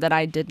 that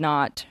I did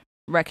not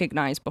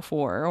recognize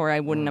before, or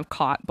I wouldn't have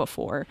caught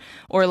before,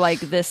 or like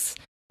this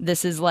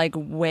is like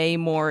way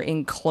more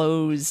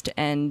enclosed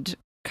and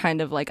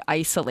kind of like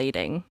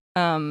isolating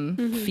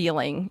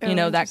feeling,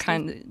 Oh, that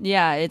kind.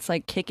 Yeah, it's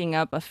like kicking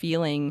up a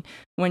feeling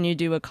when you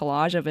do a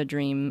collage of a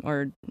dream,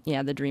 or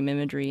the dream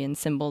imagery and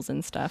symbols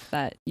and stuff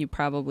that you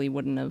probably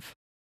wouldn't have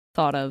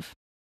thought of.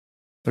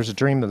 There's a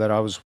dream that I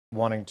was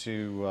wanting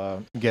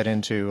to get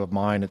into of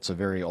mine. It's a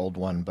very old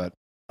one, but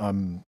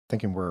I'm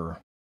thinking We're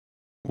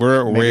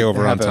maybe way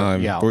over on have a-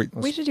 time. yeah.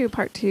 We should do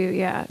part 2.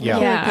 Yeah. Yeah.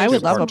 Yeah, I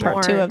would love a part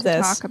more 2 of to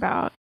this. talk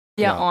about.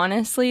 Yeah, Yeah.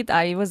 honestly,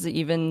 I was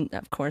even,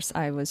 of course,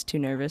 I was too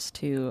nervous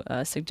to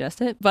suggest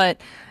it, but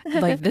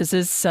like this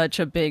is such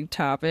a big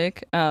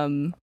topic,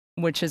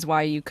 which is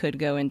why you could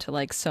go into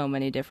like so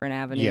many different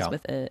avenues Yeah.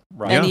 with it,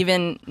 Right. and Yeah.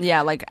 even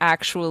like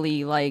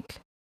actually like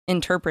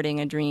interpreting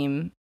a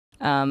dream,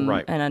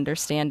 Right. and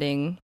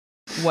understanding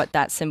what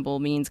that symbol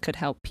means could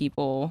help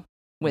people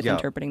with Yeah.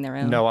 interpreting their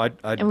own. No, I'd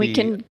And we be,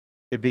 can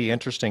it'd be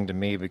interesting to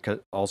me because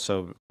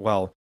also,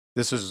 well,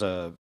 this is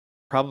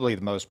probably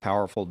the most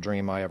powerful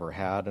dream I ever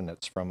had, and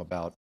it's from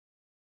about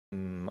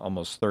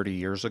almost 30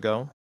 years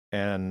ago.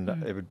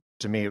 And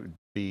to me, it would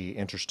be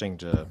interesting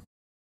to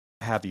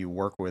have you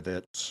work with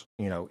it,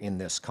 in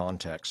this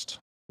context.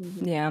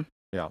 Yeah,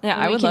 Yeah. yeah,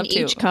 And I we would can love to.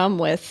 each come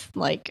with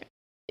like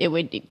it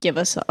would give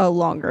us a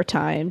longer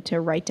time to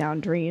write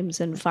down dreams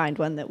and find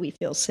one that we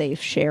feel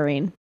safe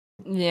sharing.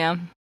 Yeah,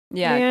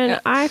 yeah.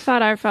 And I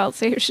thought I felt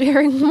safe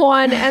sharing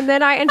one, and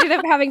then I ended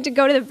up having to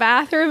go to the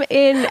bathroom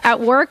at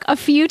work a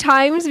few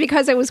times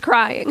because I was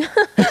crying.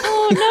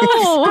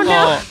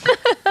 Oh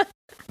no!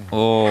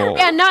 Oh.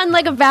 Yeah, not in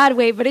like a bad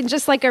way, but in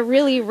just like a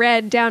really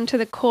red down to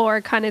the core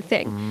kind of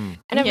thing.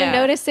 And I've Yeah. been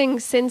noticing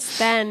since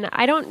then,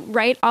 I don't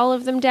write all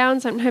of them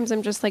down. Sometimes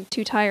I'm just like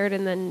too tired,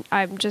 and then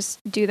I just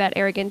do that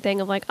arrogant thing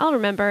of like, I'll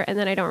remember, and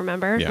then I don't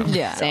remember. Yeah.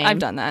 Yeah, Same. I've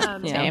done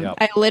that. Yeah. Same. Yep.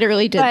 I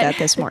literally did But- that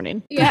this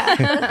morning.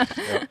 Yeah.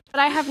 But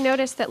I have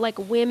noticed that like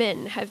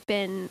women have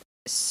been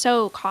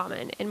so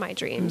common in my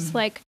dreams.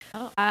 Like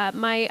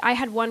I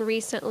had one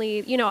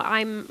recently,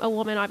 I'm a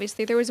woman,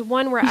 obviously. There was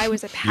one where I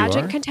was a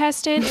pageant are?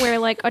 contestant where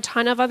like a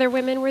ton of other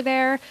women were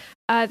there.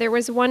 There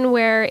was one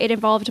where it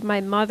involved my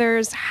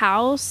mother's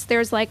house.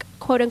 There's like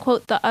quote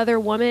unquote the other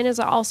woman is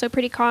also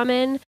pretty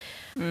common.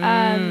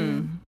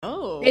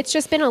 Oh, It's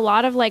just been a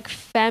lot of like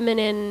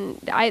feminine.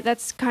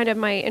 That's kind of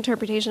my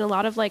interpretation. A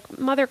lot of like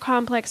mother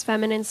complex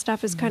feminine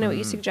stuff is kind of what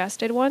you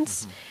suggested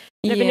once.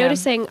 And I've been Yeah.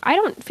 noticing I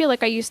don't feel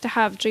like I used to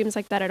have dreams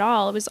like that at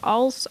all. It was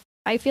all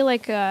I feel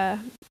like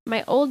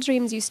my old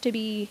dreams used to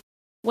be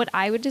what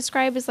I would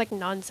describe as like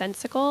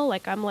nonsensical.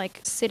 Like I'm like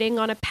sitting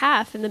on a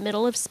path in the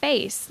middle of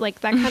space, like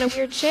that kind of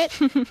weird shit.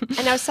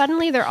 And now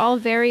suddenly they're all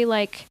very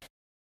like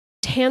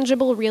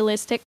tangible,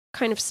 realistic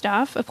kind of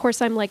stuff. Of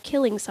course, I'm like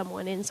killing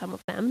someone in some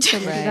of them. So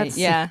maybe Right. that's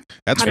Yeah.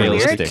 That's Kinda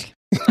weird. Realistic.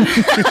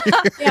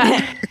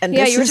 yeah. and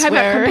Yeah, this you were is talking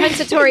about where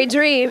compensatory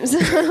dreams.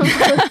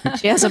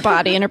 she has a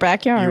body in her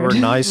backyard. You were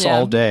nice Yeah.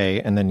 all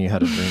day, and then you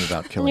had a dream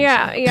about killing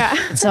yeah, someone. yeah.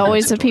 It's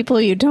always the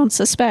people you don't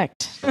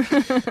suspect.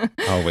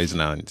 Always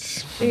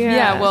nice.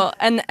 Yeah, well,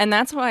 and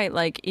that's why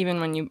like even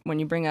when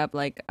you bring up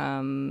like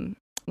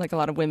a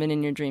lot of women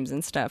in your dreams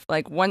and stuff,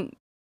 like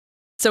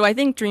so I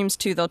think dreams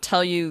too, they'll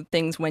tell you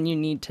things when you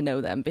need to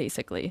know them,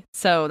 basically.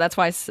 So that's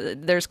why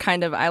there's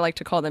kind of, I like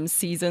to call them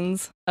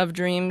seasons of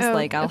dreams. Oh,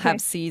 Like I'll okay.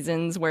 have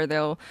seasons where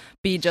they'll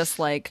be just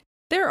like,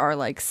 there are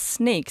like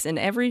snakes in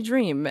every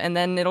dream, and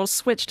then it'll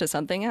switch to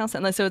something else.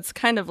 And so it's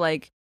kind of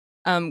like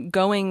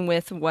going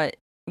with what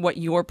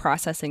you're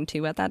processing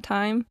too at that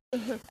time.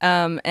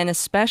 And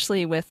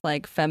especially with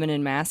like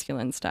feminine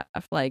masculine stuff,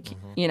 like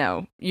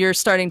you're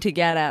starting to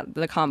get at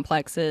the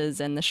complexes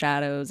and the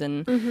shadows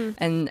and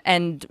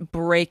and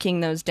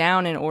breaking those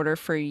down in order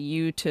for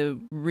you to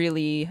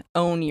really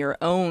own your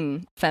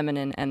own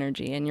feminine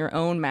energy and your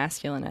own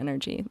masculine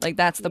energy. Like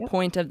that's the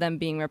point of them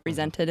being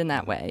represented in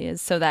that way,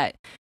 is so that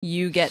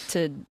you get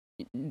to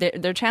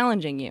they're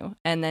challenging you,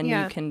 and then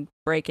Yeah. you can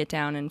break it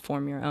down and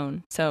form your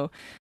own. So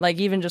like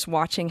even just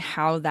watching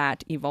how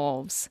that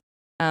evolves,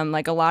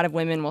 like a lot of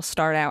women will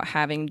start out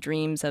having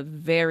dreams of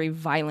very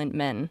violent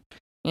men,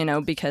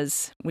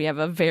 because we have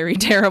a very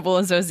terrible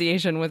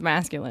association with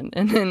masculine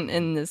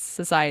in this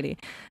society.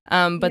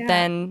 But Yeah.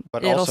 then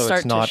But it'll also, start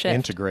it's not to shift.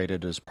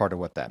 integrated as part of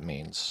what that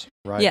means,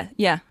 right?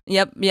 Yeah.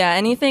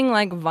 Anything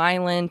like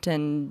violent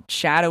and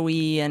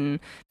shadowy and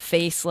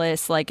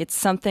faceless, like it's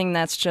something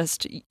that's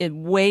just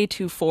way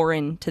too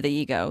foreign to the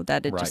ego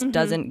that it Right. just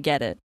doesn't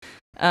get it.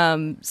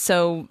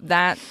 So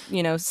that,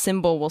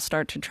 symbol will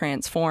start to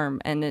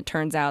transform, and it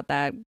turns out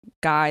that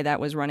guy that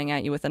was running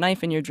at you with a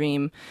knife in your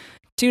dream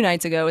 2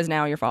 nights ago is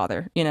now your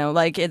father.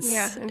 Like it's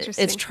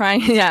interesting. it's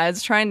trying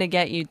it's trying to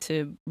get you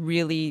to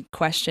really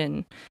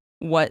question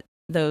what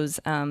those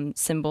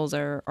symbols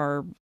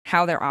are,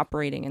 how they're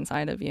operating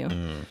inside of you,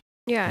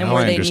 Yeah, and Now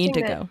where I they understand need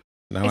to that- go.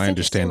 Now It's I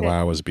understand interesting why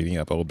that- I was beating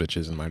up old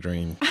bitches in my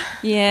dream.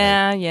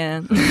 Yeah.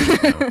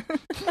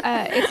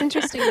 It's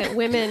interesting that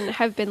women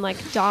have been like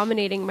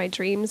dominating my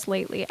dreams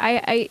lately.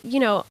 I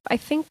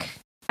think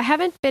I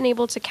haven't been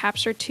able to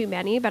capture too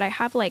many, but I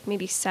have like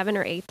maybe 7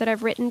 or 8 that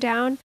I've written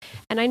down.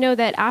 And I know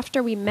that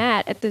after we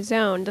met at the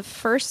Zone, the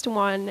first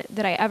one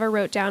that I ever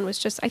wrote down was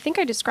just, I think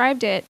I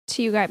described it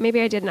to you guys.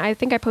 Maybe I didn't. I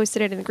think I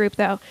posted it in the group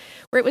though,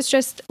 where it was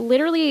just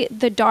literally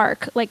the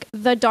dark, like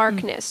the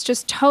darkness,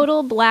 just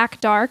total black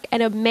dark,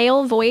 and a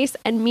male voice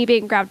and me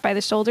being grabbed by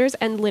the shoulders.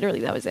 And literally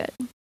that was it.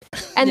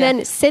 And Yeah.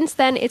 then since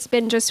then, it's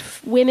been just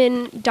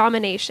women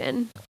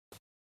domination.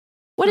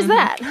 What is Mhm.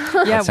 that?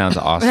 Yeah. That sounds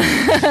awesome.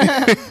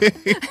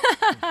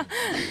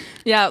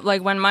 Yeah,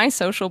 like when my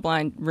social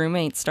blind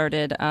roommate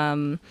started,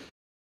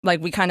 like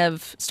we kind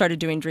of started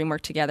doing dream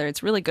work together.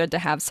 It's really good to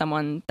have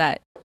someone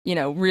that, you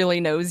know, really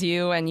knows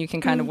you and you can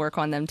kind of work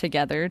on them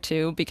together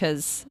too,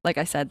 because like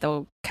I said,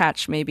 they'll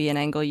catch maybe an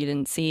angle you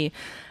didn't see.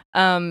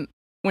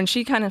 When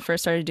she kind of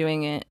first started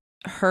doing it,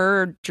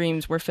 her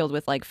dreams were filled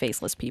with like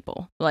faceless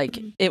people. Like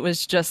it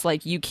was just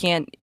like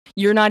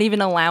you're not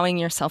even allowing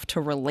yourself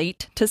to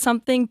relate to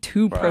something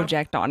to Right.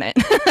 project on it.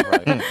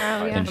 Right.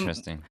 Wow, yeah.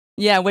 Interesting.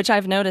 Yeah, which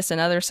I've noticed in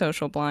other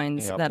social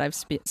blinds Yep. that I've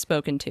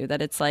spoken to,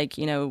 that it's like,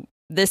 you know,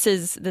 this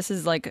is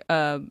like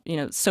you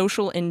know,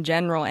 social in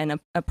general, and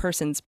a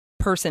person's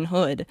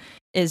personhood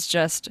is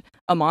just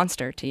a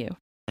monster to you.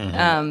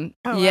 Mhm.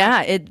 Oh, wow.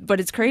 Yeah, but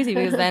it's crazy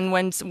because then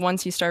once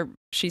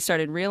she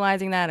started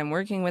realizing that and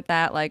working with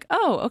that, like,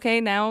 oh,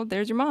 okay, now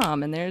there's your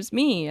mom and there's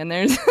me and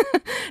there's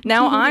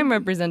now I'm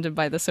represented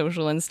by the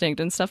social instinct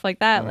and stuff like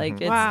that. Like,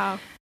 it's, Wow.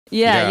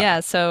 yeah, Yeah.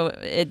 so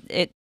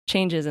it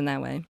changes in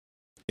that way.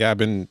 Yeah,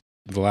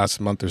 the last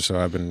month or so,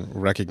 I've been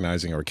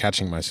recognizing or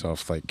catching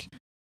myself like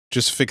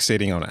just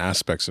fixating on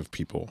aspects of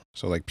people.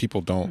 So like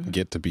people don't Mhm.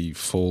 get to be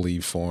fully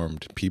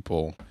formed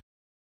people.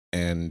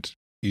 And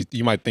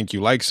you might think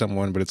you like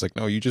someone, but it's like,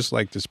 no, you just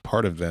like this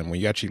part of them. When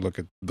you actually look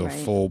at the Right.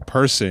 full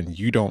person,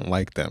 you don't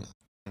like them.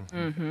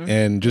 Mm-hmm.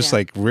 And just Yeah.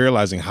 like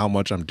realizing how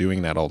much I'm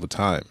doing that all the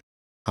time,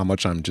 how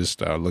much I'm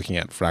just looking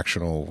at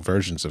fractional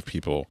versions of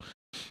people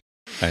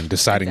and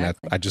deciding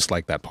Exactly. that I just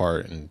like that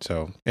part. And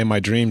so in my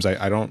dreams,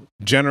 I don't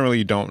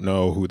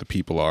know who the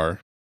people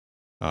are.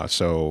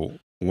 So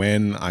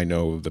when I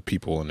know the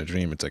people in the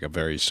dream, it's like a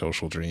very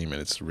social dream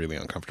and it's really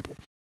uncomfortable.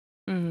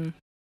 Mm-hmm.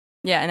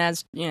 Yeah, and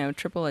as you know,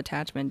 triple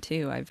attachment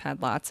too. I've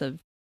had lots of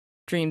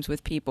dreams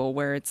with people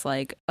where it's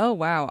like, oh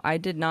wow, I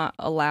did not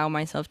allow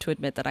myself to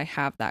admit that I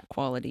have that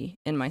quality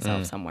in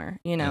myself somewhere.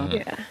 You know,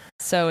 Mhm. Yeah.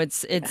 so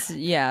it's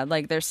yeah,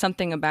 like there's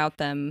something about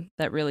them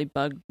that really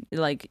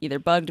either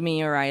bugged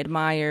me or I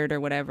admired or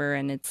whatever,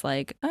 and it's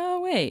like, oh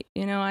wait,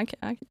 you know, I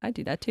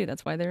do that too.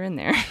 That's why they're in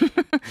there.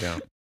 Yeah.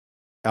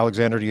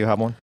 Alexander, do you have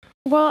one?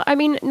 Well, I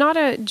mean, not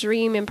a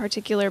dream in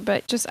particular,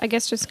 but I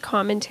guess just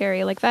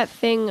commentary, like that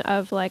thing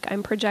of like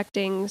I'm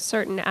projecting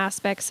certain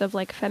aspects of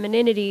like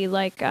femininity,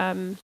 like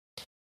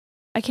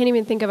I can't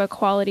even think of a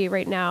quality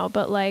right now,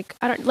 but like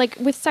I don't like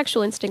with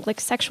sexual instinct,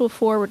 like sexual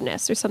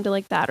forwardness or something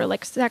like that, or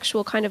like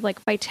sexual kind of like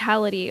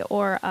vitality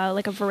or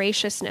like a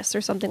voraciousness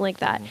or something like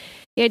that.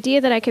 The idea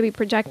that I could be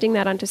projecting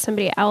that onto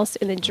somebody else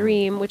in the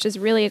dream, which is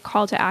really a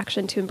call to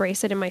action to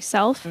embrace it in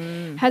myself,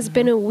 has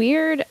been a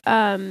weird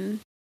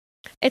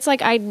it's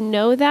like I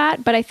know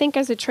that, but I think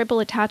as a triple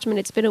attachment,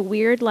 it's been a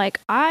weird, like,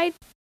 I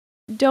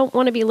don't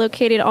want to be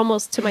located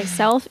almost to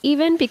myself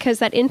even, because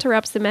that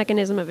interrupts the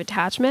mechanism of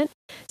attachment.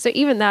 So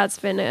even that's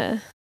been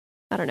a,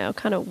 I don't know,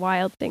 kind of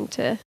wild thing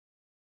to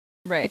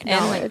right, and like,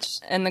 acknowledge.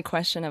 and the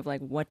question of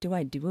like, what do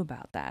I do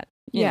about that?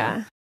 You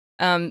Yeah.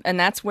 know? And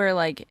that's where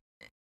like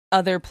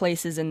other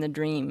places in the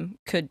dream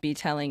could be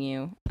telling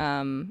you,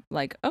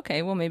 like,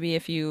 okay, well, maybe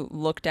if you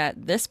looked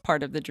at this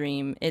part of the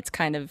dream, it's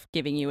kind of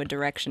giving you a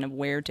direction of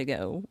where to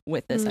go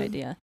with this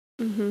idea.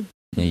 Mm-hmm.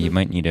 Yeah, you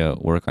might need to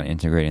work on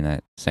integrating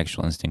that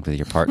sexual instinct with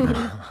your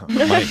partner.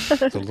 Might,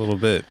 a little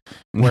bit.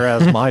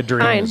 Whereas my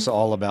dream Fine. is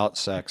all about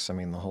sex. I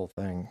mean, the whole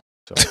thing.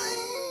 So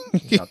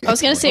I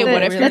was going to say, Well,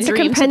 what if your that's a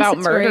dream's about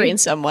compensatory- murdering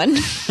someone?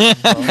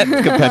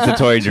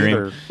 Compensatory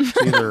dream.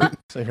 Either,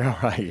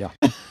 right, yeah.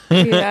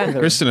 Yeah.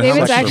 Kristen, how David's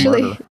much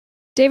actually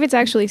David's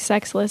actually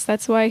sexless.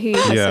 That's why he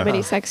has Yeah. so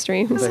many sex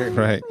dreams. There-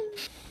 Right.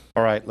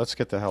 All right, let's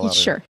get the hell out of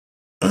Sure.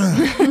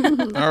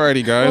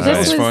 Alrighty, guys. Well, that this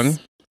was was-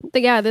 fun.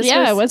 This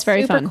Yeah, it was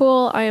very super fun.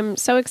 cool. I am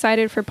so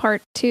excited for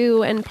part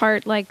 2 and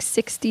part like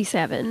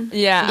 67.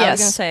 Yeah, I was gonna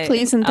Yes, say,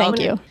 please and thank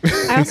you.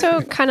 I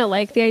also kind of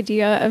like the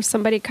idea of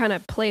somebody kind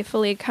of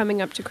playfully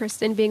coming up to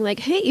Kristen being like,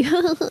 hey,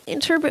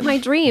 interpret my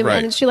dream.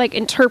 Right. And she like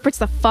interprets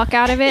the fuck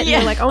out of it. And Yeah.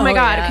 you're like, oh my Oh,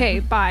 God, yeah. okay,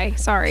 bye.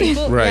 Sorry.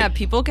 People, Right. Yeah,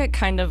 people get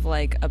kind of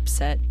like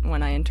upset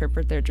when I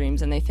interpret their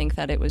dreams, and they think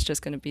that it was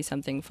just going to be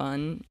something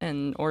fun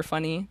or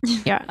funny.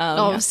 Yeah.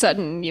 All of a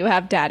sudden, you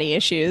have daddy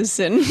issues,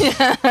 and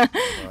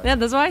Yeah,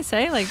 that's why I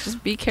say like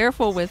just be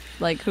careful with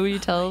like who you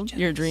tell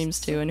your dreams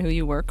to and who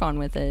you work on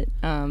with it.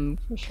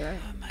 Sure.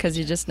 Because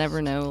you just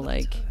never know.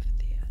 Like,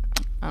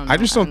 I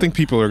just don't think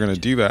people are going to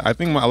do that. I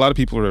think a lot of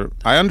people are.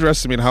 I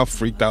underestimate how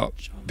freaked out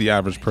the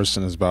average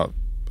person is about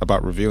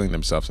revealing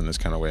themselves in this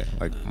kind of way.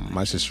 Like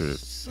my sister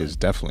is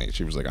definitely.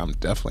 She was like, I'm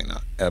definitely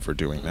not ever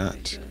doing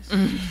that,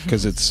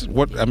 because it's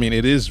what I mean.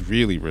 It is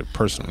really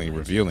personally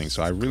revealing.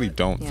 So I really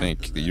don't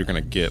think that you're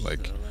going to get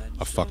like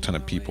a fuck ton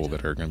of people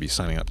that are going to be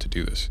signing up to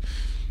do this.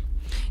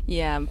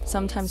 Yeah,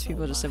 sometimes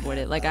people just avoid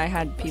it. Like I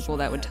had people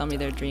that would tell me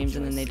their dreams,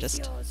 and then they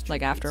just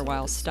like after a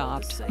while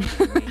stopped.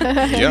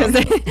 Yeah.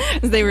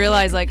 they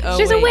realize like, oh,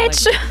 She's a wait,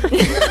 witch.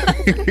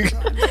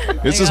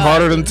 like, This is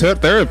harder than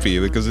therapy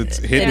because it's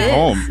hitting It is.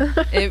 home.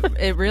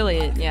 it really,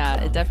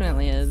 it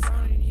definitely is.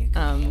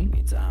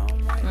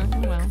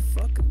 Well,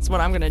 it's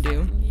what I'm gonna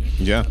do.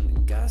 Yeah.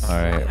 All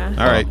right.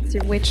 All right. It's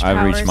your witch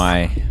I've reached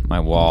powers. my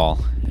wall.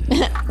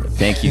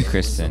 Thank you,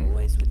 Kristen.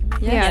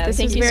 Yeah, this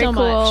thank is you very so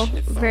cool.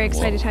 much. Very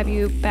excited to have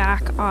you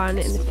back on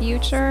in the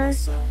future.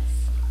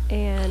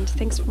 And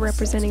thanks for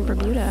representing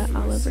Bermuda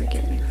all over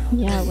again.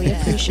 Yeah, we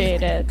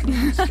appreciate it. Keep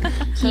I'll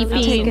take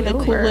being it the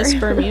over. coolest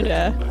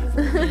Bermuda.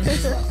 Thank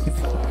you.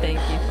 All Thank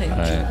you.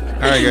 right.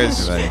 All right,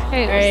 guys. Everybody.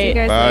 Hey, we'll see you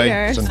guys Bye.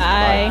 later.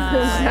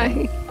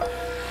 Bye. Bye.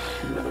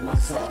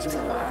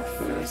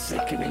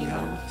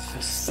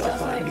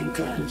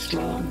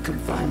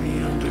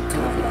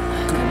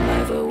 Come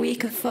over, we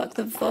could fuck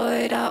the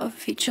void out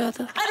of each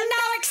other. I'm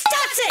now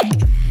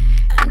ecstatic!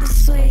 And the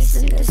sways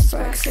and the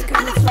sparks are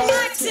gonna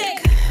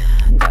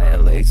anaphylactic.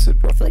 Dilated,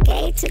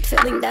 profligated,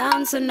 filling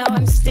down, so now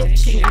I'm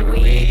stitching and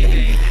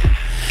weaving.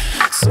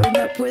 Sewn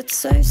up with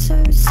so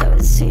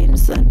it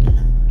seems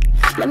then.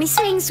 Let me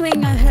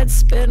swing a head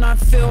spin, I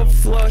feel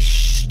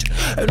flushed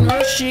and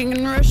rushing,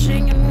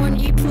 and when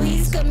you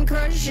please come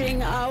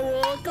crushing, I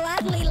will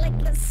gladly lick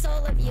the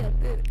sole of your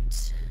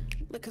boot.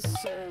 Lick a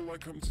soul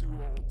like I'm too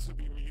old to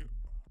be mute.